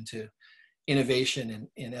contribution to innovation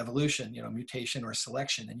in evolution, mutation or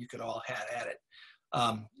selection, and you could all have at it.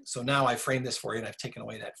 So now I framed this for you and I've taken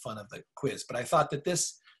away that fun of the quiz. But I thought that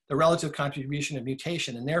the relative contribution of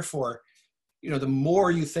mutation, and therefore, the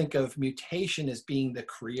more you think of mutation as being the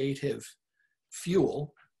creative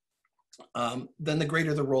fuel, then the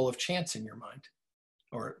greater the role of chance in your mind,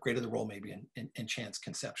 or greater the role maybe in chance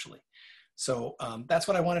conceptually. So that's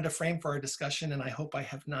what I wanted to frame for our discussion, and I hope I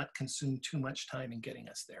have not consumed too much time in getting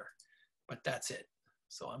us there. But that's it.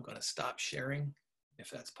 So I'm going to stop sharing, if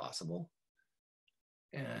that's possible.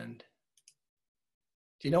 And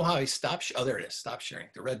do you know how I stop? Oh, there it is. Stop sharing,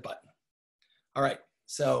 the red button. All right.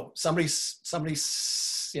 So somebody, start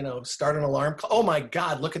an alarm call. Oh my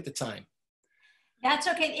God, look at the time. That's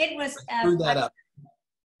okay. It was. Screw that up.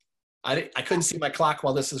 I couldn't see my clock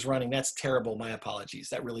while this is running. That's terrible. My apologies.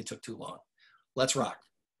 That really took too long. Let's rock.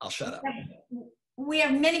 I'll shut up. We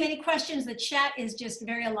have many, many questions. The chat is just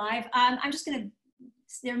very alive.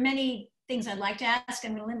 There are many things I'd like to ask.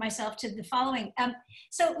 I'm going to limit myself to the following.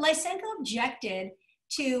 So Lysenko objected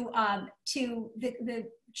to the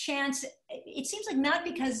chance. It seems like not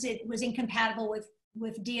because it was incompatible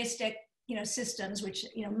with deistic, systems, which,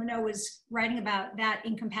 Monod was writing about that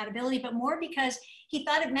incompatibility, but more because he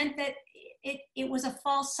thought it meant that it was a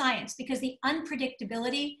false science, because the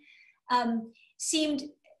unpredictability seemed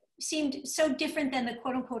so different than the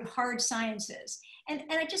quote unquote hard sciences. And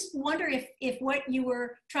I just wonder if what you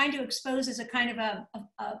were trying to expose is a kind of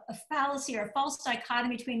a fallacy or a false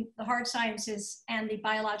dichotomy between the hard sciences and the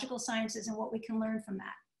biological sciences, and what we can learn from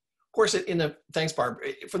that. Of course, thanks, Barb.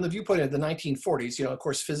 From the viewpoint of the 1940s, of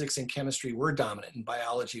course, physics and chemistry were dominant, and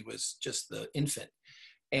biology was just the infant.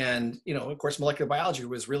 And, of course, molecular biology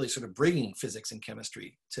was really sort of bringing physics and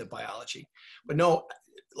chemistry to biology. But no,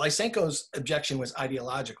 Lysenko's objection was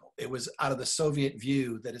ideological. It was out of the Soviet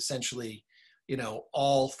view that essentially,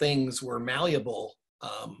 all things were malleable,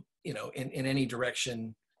 in any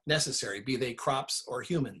direction necessary, be they crops or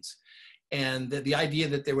humans. And the idea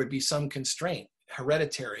that there would be some constraint,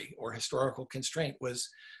 hereditary or historical constraint, was,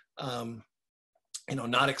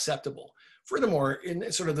 not acceptable. Furthermore,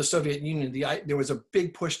 in sort of the Soviet Union, there was a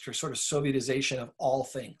big push to sort of Sovietization of all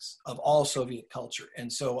things, of all Soviet culture.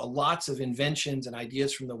 And so lots of inventions and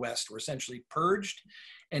ideas from the West were essentially purged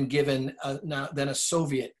and given then a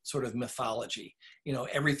Soviet sort of mythology.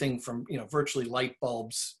 Everything from, virtually light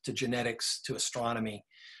bulbs to genetics to astronomy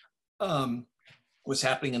was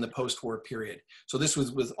happening in the post-war period. So this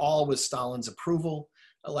was all with Stalin's approval.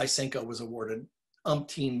 Lysenko was awarded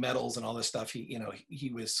umpteen medals and all this stuff.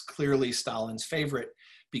 He was clearly Stalin's favorite,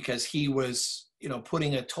 because he was,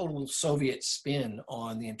 putting a total Soviet spin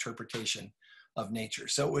on the interpretation of nature.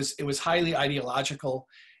 So it was highly ideological.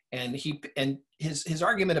 And his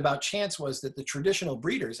argument about chance was that the traditional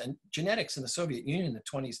breeders and genetics in the Soviet Union in the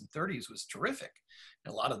 20s and 30s was terrific.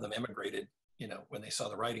 And a lot of them emigrated, when they saw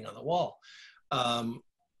the writing on the wall.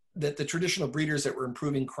 That the traditional breeders that were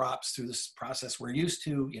improving crops through this process were used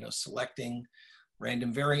to, selecting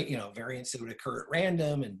random variants that would occur at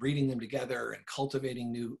random and breeding them together and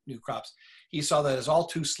cultivating new crops. He saw that as all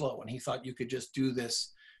too slow, and he thought you could just do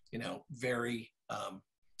this, very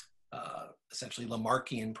essentially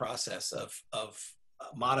Lamarckian process of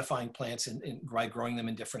modifying plants by growing them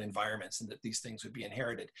in different environments, and that these things would be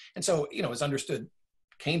inherited. And so, it was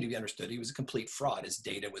came to be understood, he was a complete fraud. His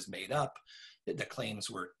data was made up. The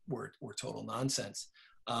claims were total nonsense.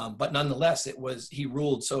 But nonetheless, he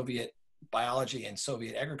ruled Soviet biology and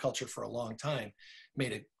Soviet agriculture for a long time,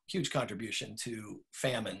 made a huge contribution to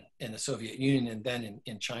famine in the Soviet Union and then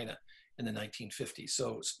in China in the 1950s.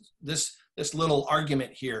 So this little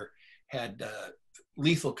argument here had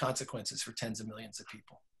lethal consequences for tens of millions of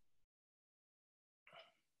people.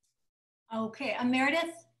 Okay,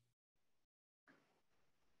 Meredith?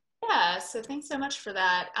 Yeah, so thanks so much for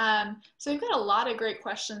that. So we've got a lot of great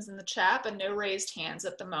questions in the chat, but no raised hands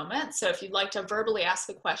at the moment. So if you'd like to verbally ask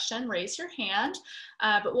a question, raise your hand,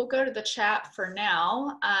 but we'll go to the chat for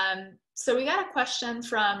now. So we got a question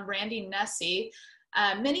from Randy Nessie.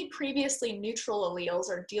 Many previously neutral alleles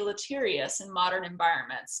are deleterious in modern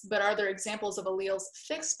environments, but are there examples of alleles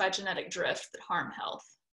fixed by genetic drift that harm health?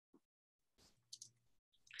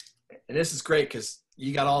 And this is great, because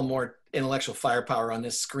you got all more intellectual firepower on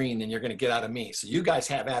this screen than you're going to get out of me. So you guys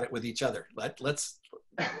have at it with each other.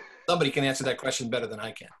 Somebody can answer that question better than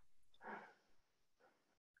I can.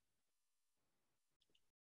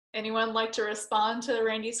 Anyone like to respond to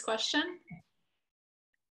Randy's question?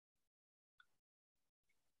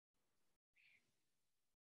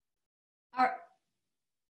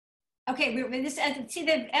 Okay, see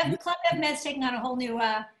the Club EvMed's taking on a whole new,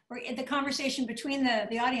 the conversation between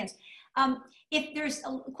the audience. If there's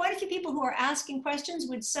quite a few people who are asking questions,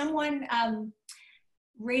 would someone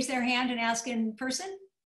raise their hand and ask in person?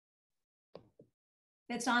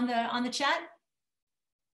 That's on the chat?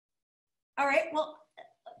 All right, well,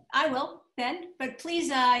 I will then, but please,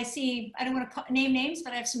 I don't want to name names,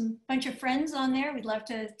 but I have some bunch of friends on there. We'd love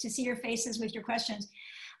to see your faces with your questions.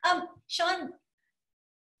 Sean,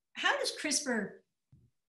 how does CRISPR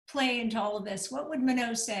play into all of this? What would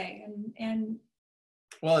Monod say?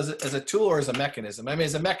 Well, as a tool or as a mechanism? I mean,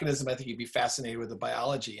 as a mechanism, I think you'd be fascinated with the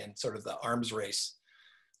biology and sort of the arms race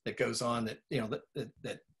that goes on,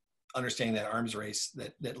 that understanding that arms race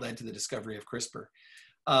that led to the discovery of CRISPR.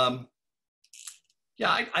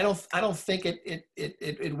 Yeah, I don't think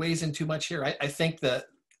it weighs in too much here. I think that,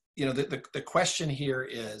 the question here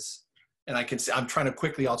is, and I'm trying to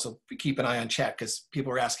quickly also keep an eye on chat, because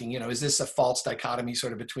people are asking, is this a false dichotomy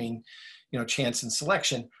sort of between, chance and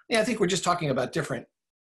selection? Yeah, I think we're just talking about different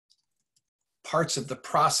parts of the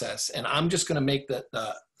process. And I'm just going to make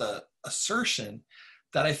the assertion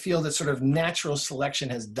that I feel that sort of natural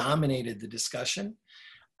selection has dominated the discussion,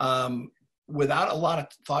 without a lot of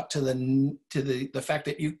thought to the fact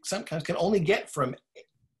that you sometimes can only get from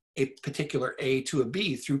a particular A to a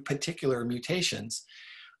B through particular mutations.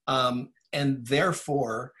 And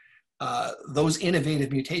therefore, those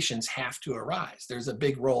innovative mutations have to arise. There's a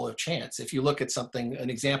big role of chance. If you look at something, an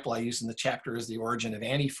example I use in the chapter is the origin of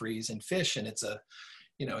antifreeze in fish, and it's a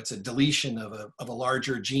deletion of a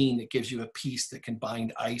larger gene that gives you a piece that can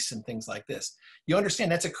bind ice and things like this. You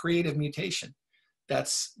understand that's a creative mutation.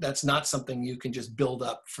 That's not something you can just build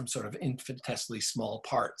up from sort of infinitesimally small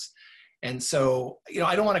parts. And so,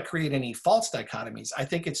 I don't want to create any false dichotomies. I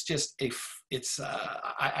think it's just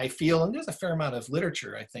I feel, and there's a fair amount of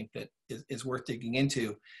literature, I think, that is worth digging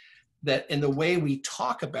into, that in the way we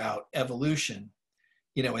talk about evolution,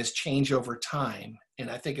 as change over time. And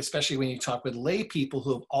I think especially when you talk with lay people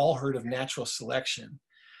who have all heard of natural selection,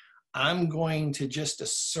 I'm going to just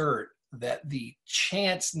assert that the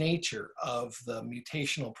chance nature of the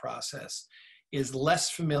mutational process is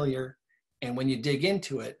less familiar. And when you dig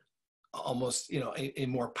into it, almost, a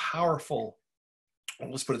more powerful,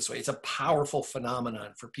 let's put it this way, it's a powerful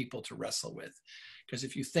phenomenon for people to wrestle with. Because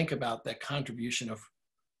if you think about that contribution of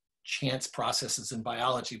chance processes in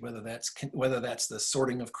biology, whether that's the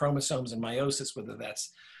sorting of chromosomes and meiosis, whether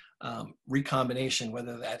that's recombination,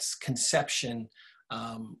 whether that's conception,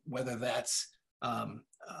 whether that's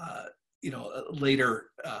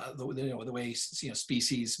later the way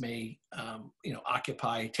species may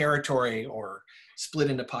occupy territory or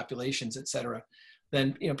split into populations, et cetera,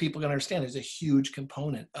 then people can understand there's a huge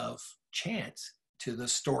component of chance to the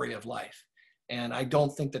story of life. And I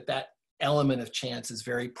don't think that element of chance is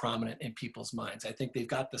very prominent in people's minds. I think they've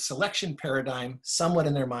got the selection paradigm somewhat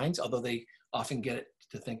in their minds, although they often get it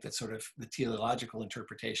to think that's sort of the teleological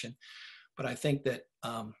interpretation. But I think that,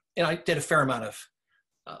 I did a fair amount of,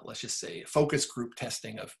 let's just say, focus group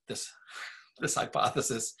testing of this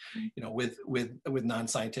hypothesis, with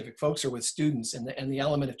non-scientific folks or with students, and the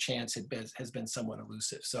element of chance has been somewhat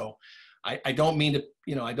elusive. So I don't mean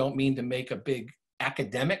to make a big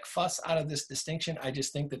academic fuss out of this distinction. I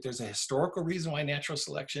just think that there's a historical reason why natural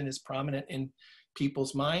selection is prominent in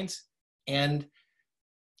people's minds, and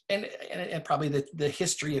probably the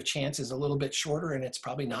history of chance is a little bit shorter, and it's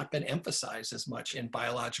probably not been emphasized as much in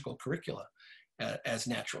biological curricula as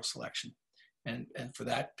natural selection. And for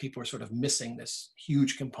that, people are sort of missing this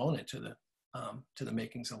huge component to the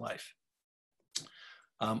makings of life.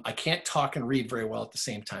 I can't talk and read very well at the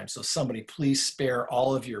same time, so somebody please spare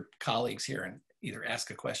all of your colleagues here and either ask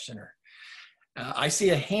a question or. I see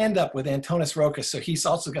a hand up with Antonis Rokas, so he's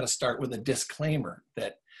also got to start with a disclaimer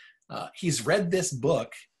that he's read this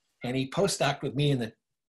book, and he postdoced with me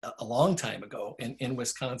a long time ago in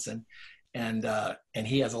Wisconsin, and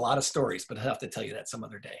he has a lot of stories, but I'll have to tell you that some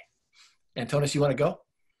other day. Antonis, you want to go?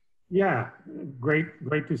 Yeah, great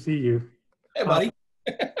to see you. Hey, buddy.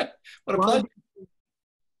 What a pleasure.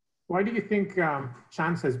 Why do you think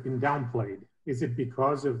chance has been downplayed? Is it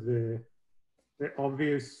because of the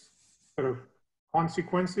obvious sort of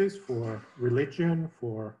consequences for religion,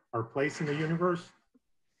 for our place in the universe?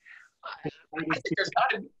 I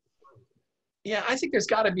think there's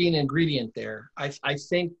got to be an ingredient there. I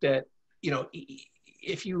think that,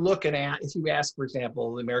 if you ask, for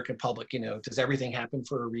example, the American public, does everything happen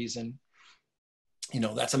for a reason?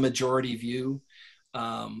 That's a majority view.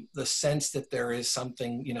 The sense that there is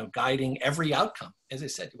something, guiding every outcome, as I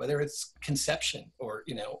said, whether it's conception or,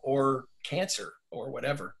 or cancer or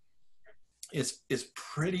whatever, is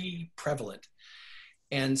pretty prevalent.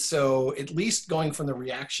 And so at least going from the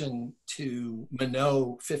reaction to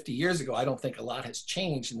Monod 50 years ago, I don't think a lot has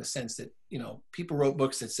changed in the sense that, people wrote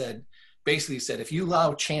books that basically said, if you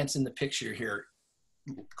allow chance in the picture here,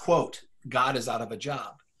 quote, God is out of a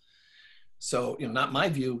job. So, not my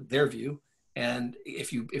view, their view. And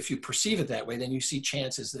if you perceive it that way, then you see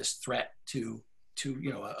chance as this threat to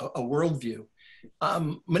a worldview.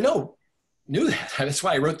 Monod knew that. That's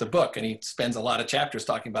why he wrote the book, and he spends a lot of chapters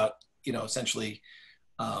talking about, essentially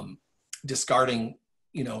discarding,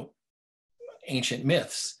 ancient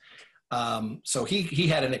myths. So he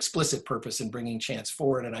had an explicit purpose in bringing chance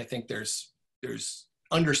forward, and I think there's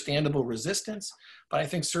understandable resistance, but I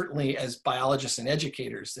think certainly as biologists and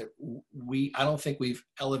educators that I don't think we've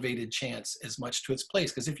elevated chance as much to its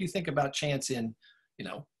place. Because if you think about chance in,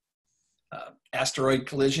 asteroid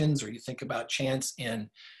collisions, or you think about chance in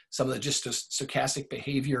some of the just stochastic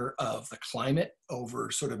behavior of the climate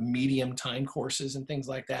over sort of medium time courses and things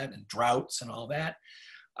like that, and droughts and all that,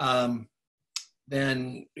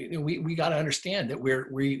 then we got to understand that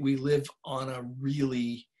we live on a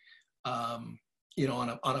really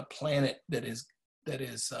on a planet that is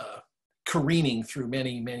careening through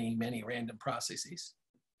many random processes.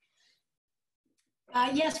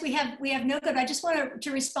 Yes, we have no good. I just want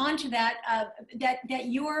to respond to that, that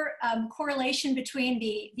your correlation between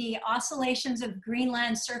the oscillations of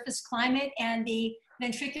Greenland surface climate and the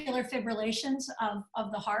ventricular fibrillations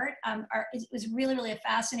of the heart was really, really a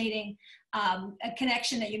fascinating a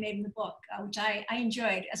connection that you made in the book, which I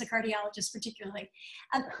enjoyed as a cardiologist particularly.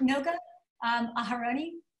 Noga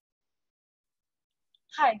Aharoni?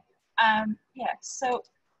 Hi. Yeah, so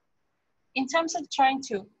in terms of trying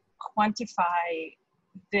to quantify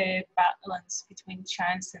the balance between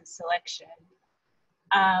chance and selection,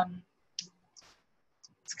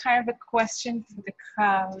 it's kind of a question for the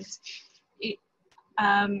crowd.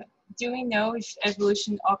 Do we know if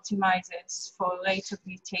evolution optimizes for a rate of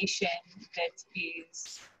mutation that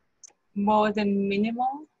is more than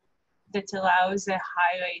minimal, that allows a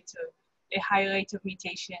high rate of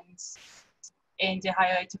mutations and a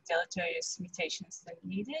high rate of deleterious mutations than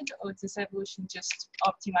needed, or does evolution just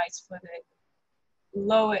optimize for the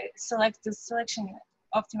selection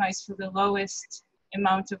optimize for the lowest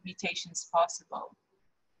amount of mutations possible?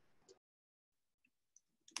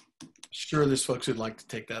 Sure, there's folks who'd like to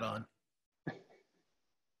take that on.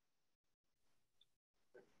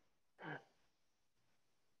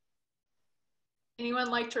 Anyone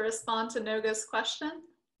like to respond to Noga's question?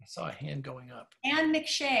 I saw a hand going up. Ann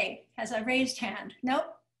McShay has a raised hand. Nope.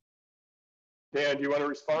 Dan, do you want to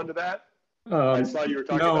respond to that? I saw you were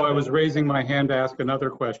talking No, about I was raising my hand to ask another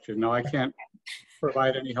question. No, I can't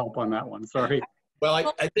provide any help on that one. Sorry.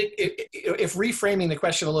 Well, I think if reframing the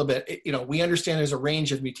question a little bit, we understand there's a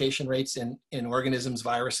range of mutation rates in organisms,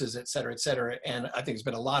 viruses, et cetera, and I think there's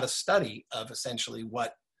been a lot of study of essentially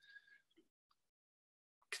what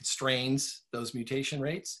constrains those mutation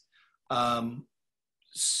rates.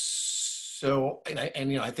 So,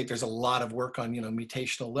 I think there's a lot of work on,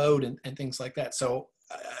 mutational load and things like that. So,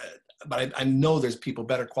 but I know there's people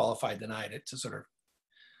better qualified than I to sort of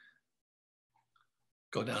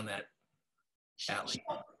go down that alley.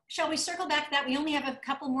 Shall we circle back to that? We only have a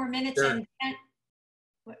couple more minutes. Sure.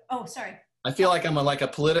 Oh, sorry. I feel like I'm like a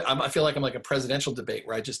presidential debate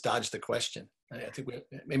where I just dodged the question. I think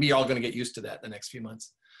maybe you're all going to get used to that in the next few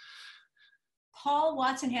months. Paul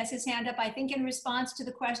Watson has his hand up, I think, in response to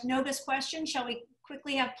the question, Noga's question. Shall we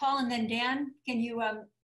quickly have Paul, and then Dan, can you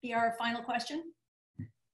be our final question?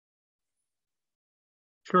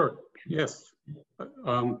 Sure, yes.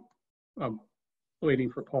 I'm waiting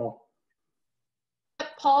for Paul.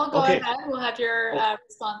 Paul, go Okay. ahead. We'll have your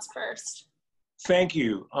response first. Thank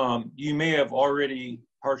you. You may have already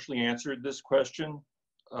partially answered this question,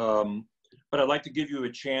 but I'd like to give you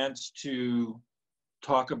a chance to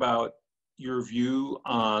talk about your view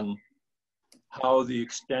on how the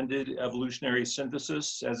extended evolutionary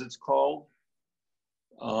synthesis, as it's called,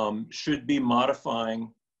 should be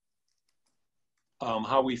modifying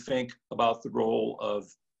how we think about the role of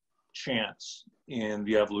chance in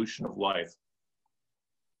the evolution of life.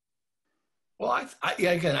 Well,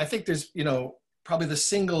 again, I think there's, probably the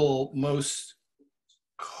single most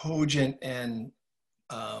cogent and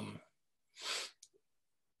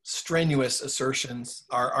strenuous assertions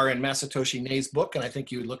are in Masatoshi Nei's book, and I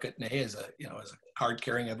think you would look at Nei as a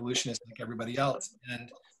card-carrying evolutionist like everybody else.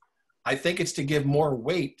 And I think it's to give more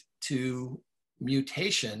weight to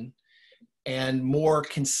mutation and more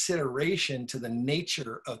consideration to the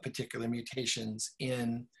nature of particular mutations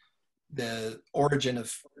in the origin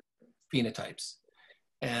of phenotypes.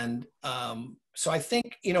 And so I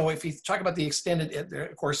think, if you talk about the extended,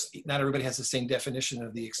 of course, not everybody has the same definition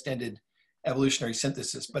of the extended evolutionary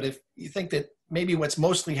synthesis, but if you think that maybe what's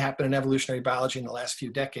mostly happened in evolutionary biology in the last few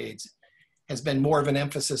decades has been more of an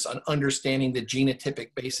emphasis on understanding the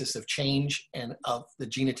genotypic basis of change and of the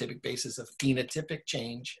genotypic basis of phenotypic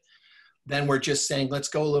change, then we're just saying, let's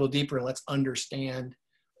go a little deeper and let's understand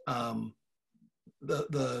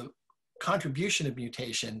the contribution of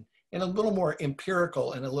mutation in a little more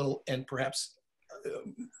empirical and perhaps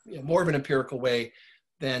more of an empirical way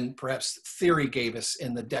than perhaps theory gave us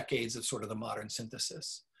in the decades of sort of the modern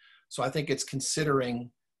synthesis. So I think it's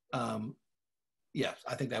considering, yeah,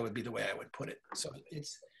 I think that would be the way I would put it. So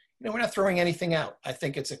it's, we're not throwing anything out. I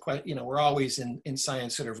think it's we're always in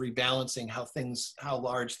science sort of rebalancing how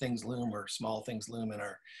large things loom or small things loom in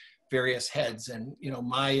our various heads. And,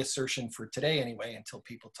 my assertion for today anyway, until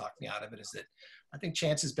people talk me out of it, is that I think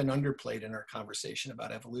chance has been underplayed in our conversation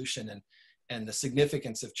about evolution and the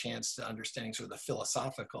significance of chance to understanding sort of the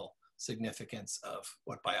philosophical significance of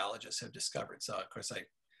what biologists have discovered. So of course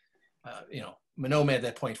Monod made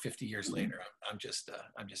that point 50 years later. I'm just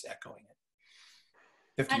echoing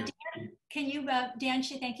it. 50 years. Can you, Dan,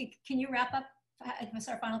 thank you. Can you wrap up What's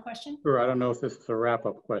our final question? Sure, I don't know if this is a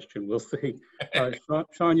wrap-up question. We'll see.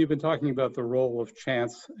 Sean, you've been talking about the role of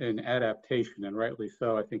chance in adaptation, and rightly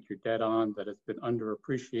so. I think you're dead on that it's been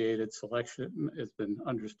underappreciated. Selection has been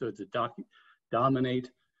understood to dominate,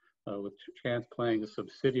 with chance playing a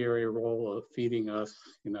subsidiary role of feeding us,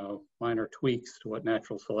 minor tweaks to what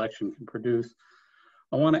natural selection can produce.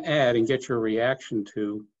 I want to add and get your reaction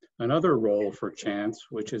to another role for chance,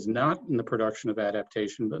 which is not in the production of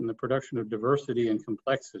adaptation, but in the production of diversity and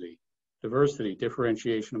complexity. Diversity,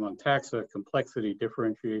 differentiation among taxa, complexity,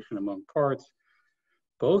 differentiation among parts,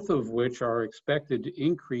 both of which are expected to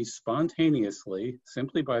increase spontaneously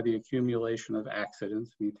simply by the accumulation of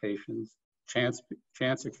accidents, mutations, chance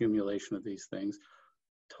accumulation of these things,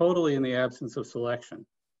 totally in the absence of selection.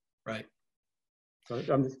 Right. So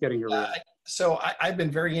I'm just getting your reaction. So I've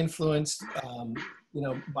been very influenced,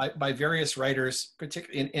 by various writers,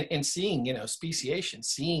 particularly in seeing, speciation,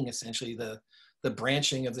 seeing essentially the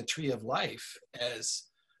branching of the tree of life as,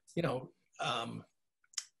 well,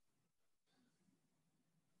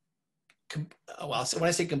 so when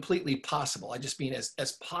I say completely possible, I just mean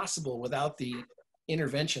as possible without the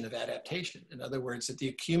intervention of adaptation. In other words, that the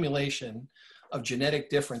accumulation of genetic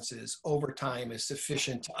differences over time is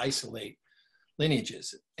sufficient to isolate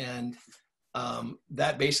lineages. And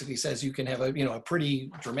that basically says you can have a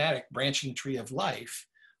pretty dramatic branching tree of life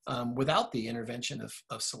without the intervention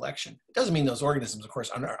of selection. It doesn't mean those organisms, of course,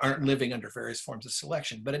 aren't living under various forms of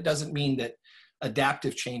selection, but it doesn't mean that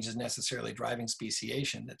adaptive change is necessarily driving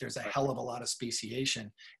speciation, that there's a hell of a lot of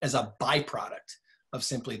speciation as a byproduct of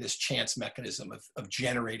simply this chance mechanism of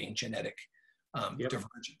generating genetic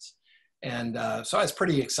divergence. And so I was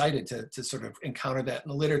pretty excited to sort of encounter that in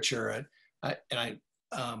the literature. And I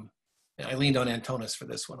leaned on Antonis for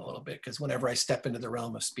this one a little bit, because whenever I step into the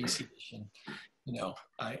realm of speciation,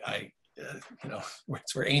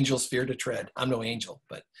 it's where angels fear to tread. I'm no angel,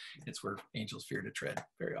 but it's where angels fear to tread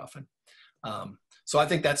very often. So I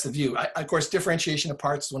think that's the view. Of course, differentiation of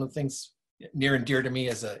parts is one of the things near and dear to me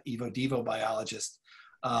as a Evo-Devo biologist.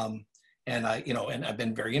 And I've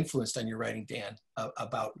been very influenced on your writing, Dan,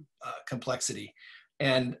 about complexity.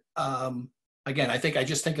 And again, I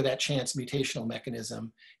just think of that chance mutational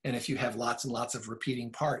mechanism. And if you have lots and lots of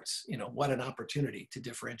repeating parts, what an opportunity to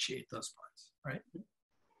differentiate those parts, right?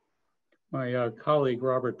 My colleague,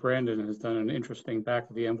 Robert Brandon, has done an interesting back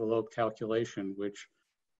of the envelope calculation, which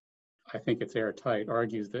I think it's airtight,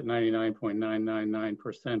 argues that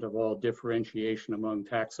 99.999% of all differentiation among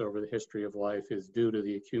taxa over the history of life is due to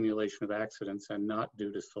the accumulation of accidents and not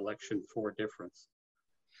due to selection for difference.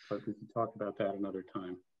 But we can talk about that another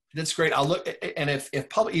time. That's great. I'll look, and if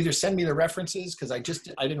public, either send me the references, because I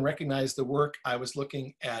didn't recognize the work. I was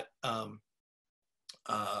looking at,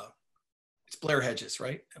 it's Blair Hedges,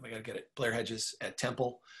 right? I got to get it. Blair Hedges at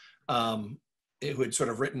Temple, who had sort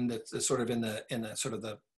of written the sort of in the sort of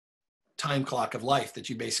the time clock of life, that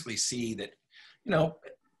you basically see that,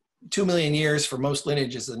 2 million years for most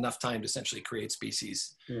lineages is enough time to essentially create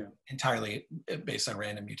species entirely based on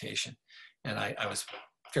random mutation. And I was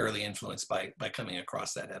fairly influenced by coming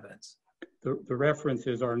across that evidence. The reference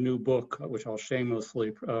is our new book, which I'll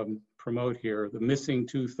shamelessly promote here, The Missing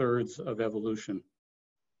 2/3 of Evolution.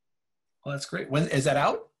 Well, that's great. When is that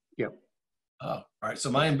out? Yep. Oh, all right.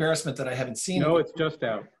 So my embarrassment that I haven't seen No, it. it's just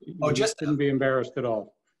out. Oh, you just shouldn't be embarrassed at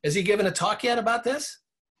all. Has he given a talk yet about this?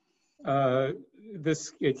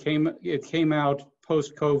 It came out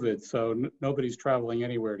post-COVID, so nobody's traveling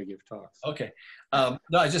anywhere to give talks. Okay. No,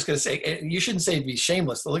 I was just going to say, you shouldn't say be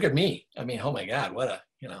shameless. Look at me. I mean, oh my God, what a,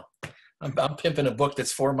 I'm pimping a book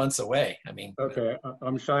that's 4 months away. I mean. Okay,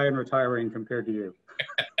 I'm shy and retiring compared to you.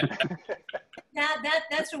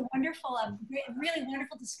 That's a wonderful, really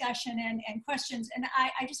wonderful discussion and questions. And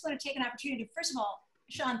I just want to take an opportunity. First of all,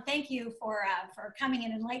 Sean, thank you for coming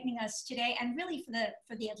and enlightening us today, and really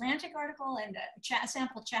for the Atlantic article and a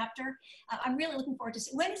sample chapter. I'm really looking forward to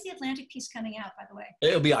see. When is the Atlantic piece coming out, by the way?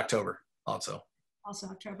 It'll be October also. Also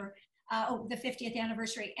October. The 50th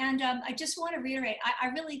anniversary. And I just want to reiterate, I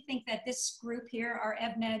really think that this group here, our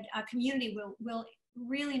EvMed community, will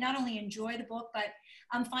really not only enjoy the book, but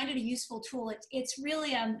find it a useful tool. It's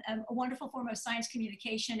really a wonderful form of science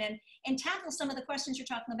communication and tackle some of the questions you're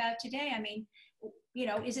talking about today. I mean,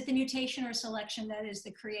 is it the mutation or selection that is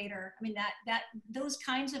the creator? I mean, those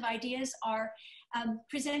kinds of ideas are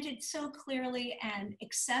presented so clearly and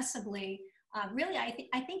accessibly. Really,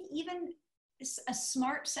 I think even a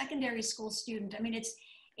smart secondary school student, I mean,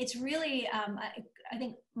 it's really, I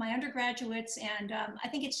think my undergraduates, and I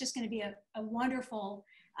think it's just going to be a wonderful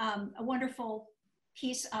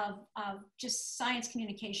piece of just science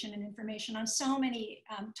communication and information on so many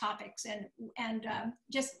topics, and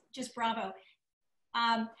just bravo.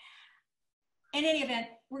 In any event,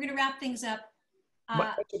 we're going to wrap things up.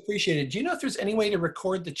 Much appreciated. Do you know if there's any way to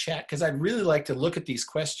record the chat? Because I'd really like to look at these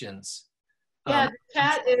questions. Yeah, the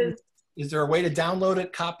chat is... Is there a way to download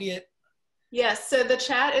it, copy it? Yes, so the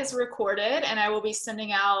chat is recorded, and I will be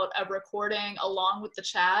sending out a recording along with the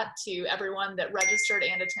chat to everyone that registered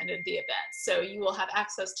and attended the event. So you will have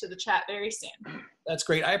access to the chat very soon. That's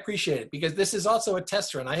great. I appreciate it, because this is also a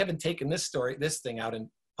test run. I haven't taken this thing out in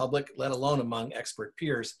public, let alone among expert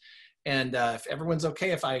peers. And if everyone's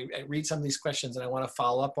okay, if I read some of these questions and I want to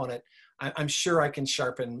follow up on it, I'm sure I can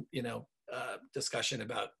sharpen, discussion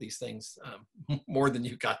about these things more than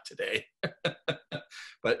you got today.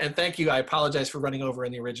 And thank you. I apologize for running over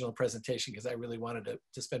in the original presentation, because I really wanted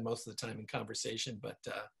to spend most of the time in conversation, but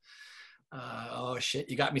oh shit,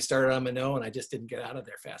 you got me started on Monod and I just didn't get out of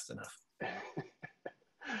there fast enough.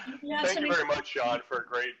 Thank you very much, Sean, for a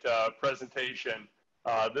great presentation.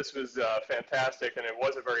 This was fantastic, and it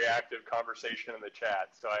was a very active conversation in the chat,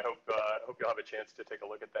 so I hope you'll have a chance to take a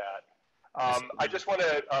look at that. I just want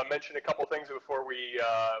to mention a couple things before we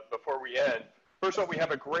end. First of all, we have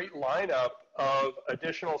a great lineup of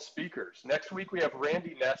additional speakers. Next week, we have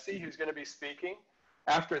Randy Nesse, who's going to be speaking.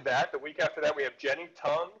 After that, the week after that, we have Jenny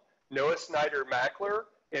Tung, Noah Snyder-Mackler,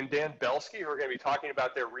 and Dan Belsky, who are going to be talking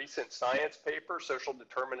about their recent science paper, Social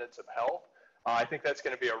Determinants of Health. I think that's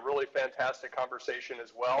going to be a really fantastic conversation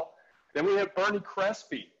as well. Then we have Bernie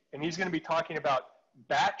Crespi, and he's going to be talking about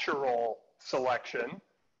bacterial selection.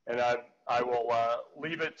 And I will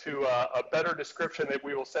leave it to a better description that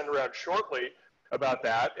we will send around shortly about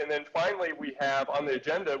that. And then finally, we have on the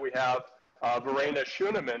agenda, we have Verena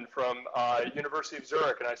Schunemann from University of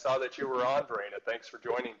Zurich. And I saw that you were on, Verena. Thanks for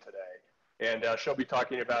joining today. And she'll be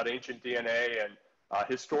talking about ancient DNA and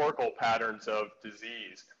historical patterns of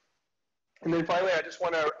disease. And then finally, I just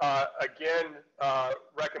want to, again,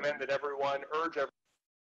 recommend that everyone, urge everyone.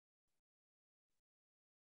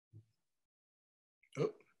 Oh.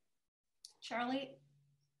 Charlie?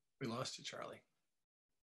 We lost you, Charlie.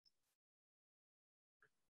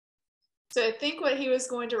 So I think what he was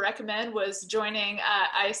going to recommend was joining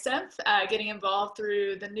ISEMF, getting involved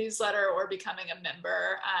through the newsletter or becoming a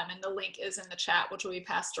member. And the link is in the chat, which will be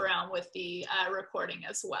passed around with the recording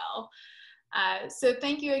as well. So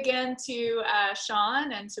thank you again to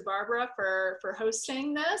Sean and to Barbara for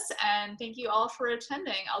hosting this, and thank you all for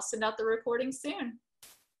attending. I'll send out the recording soon.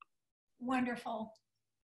 Wonderful.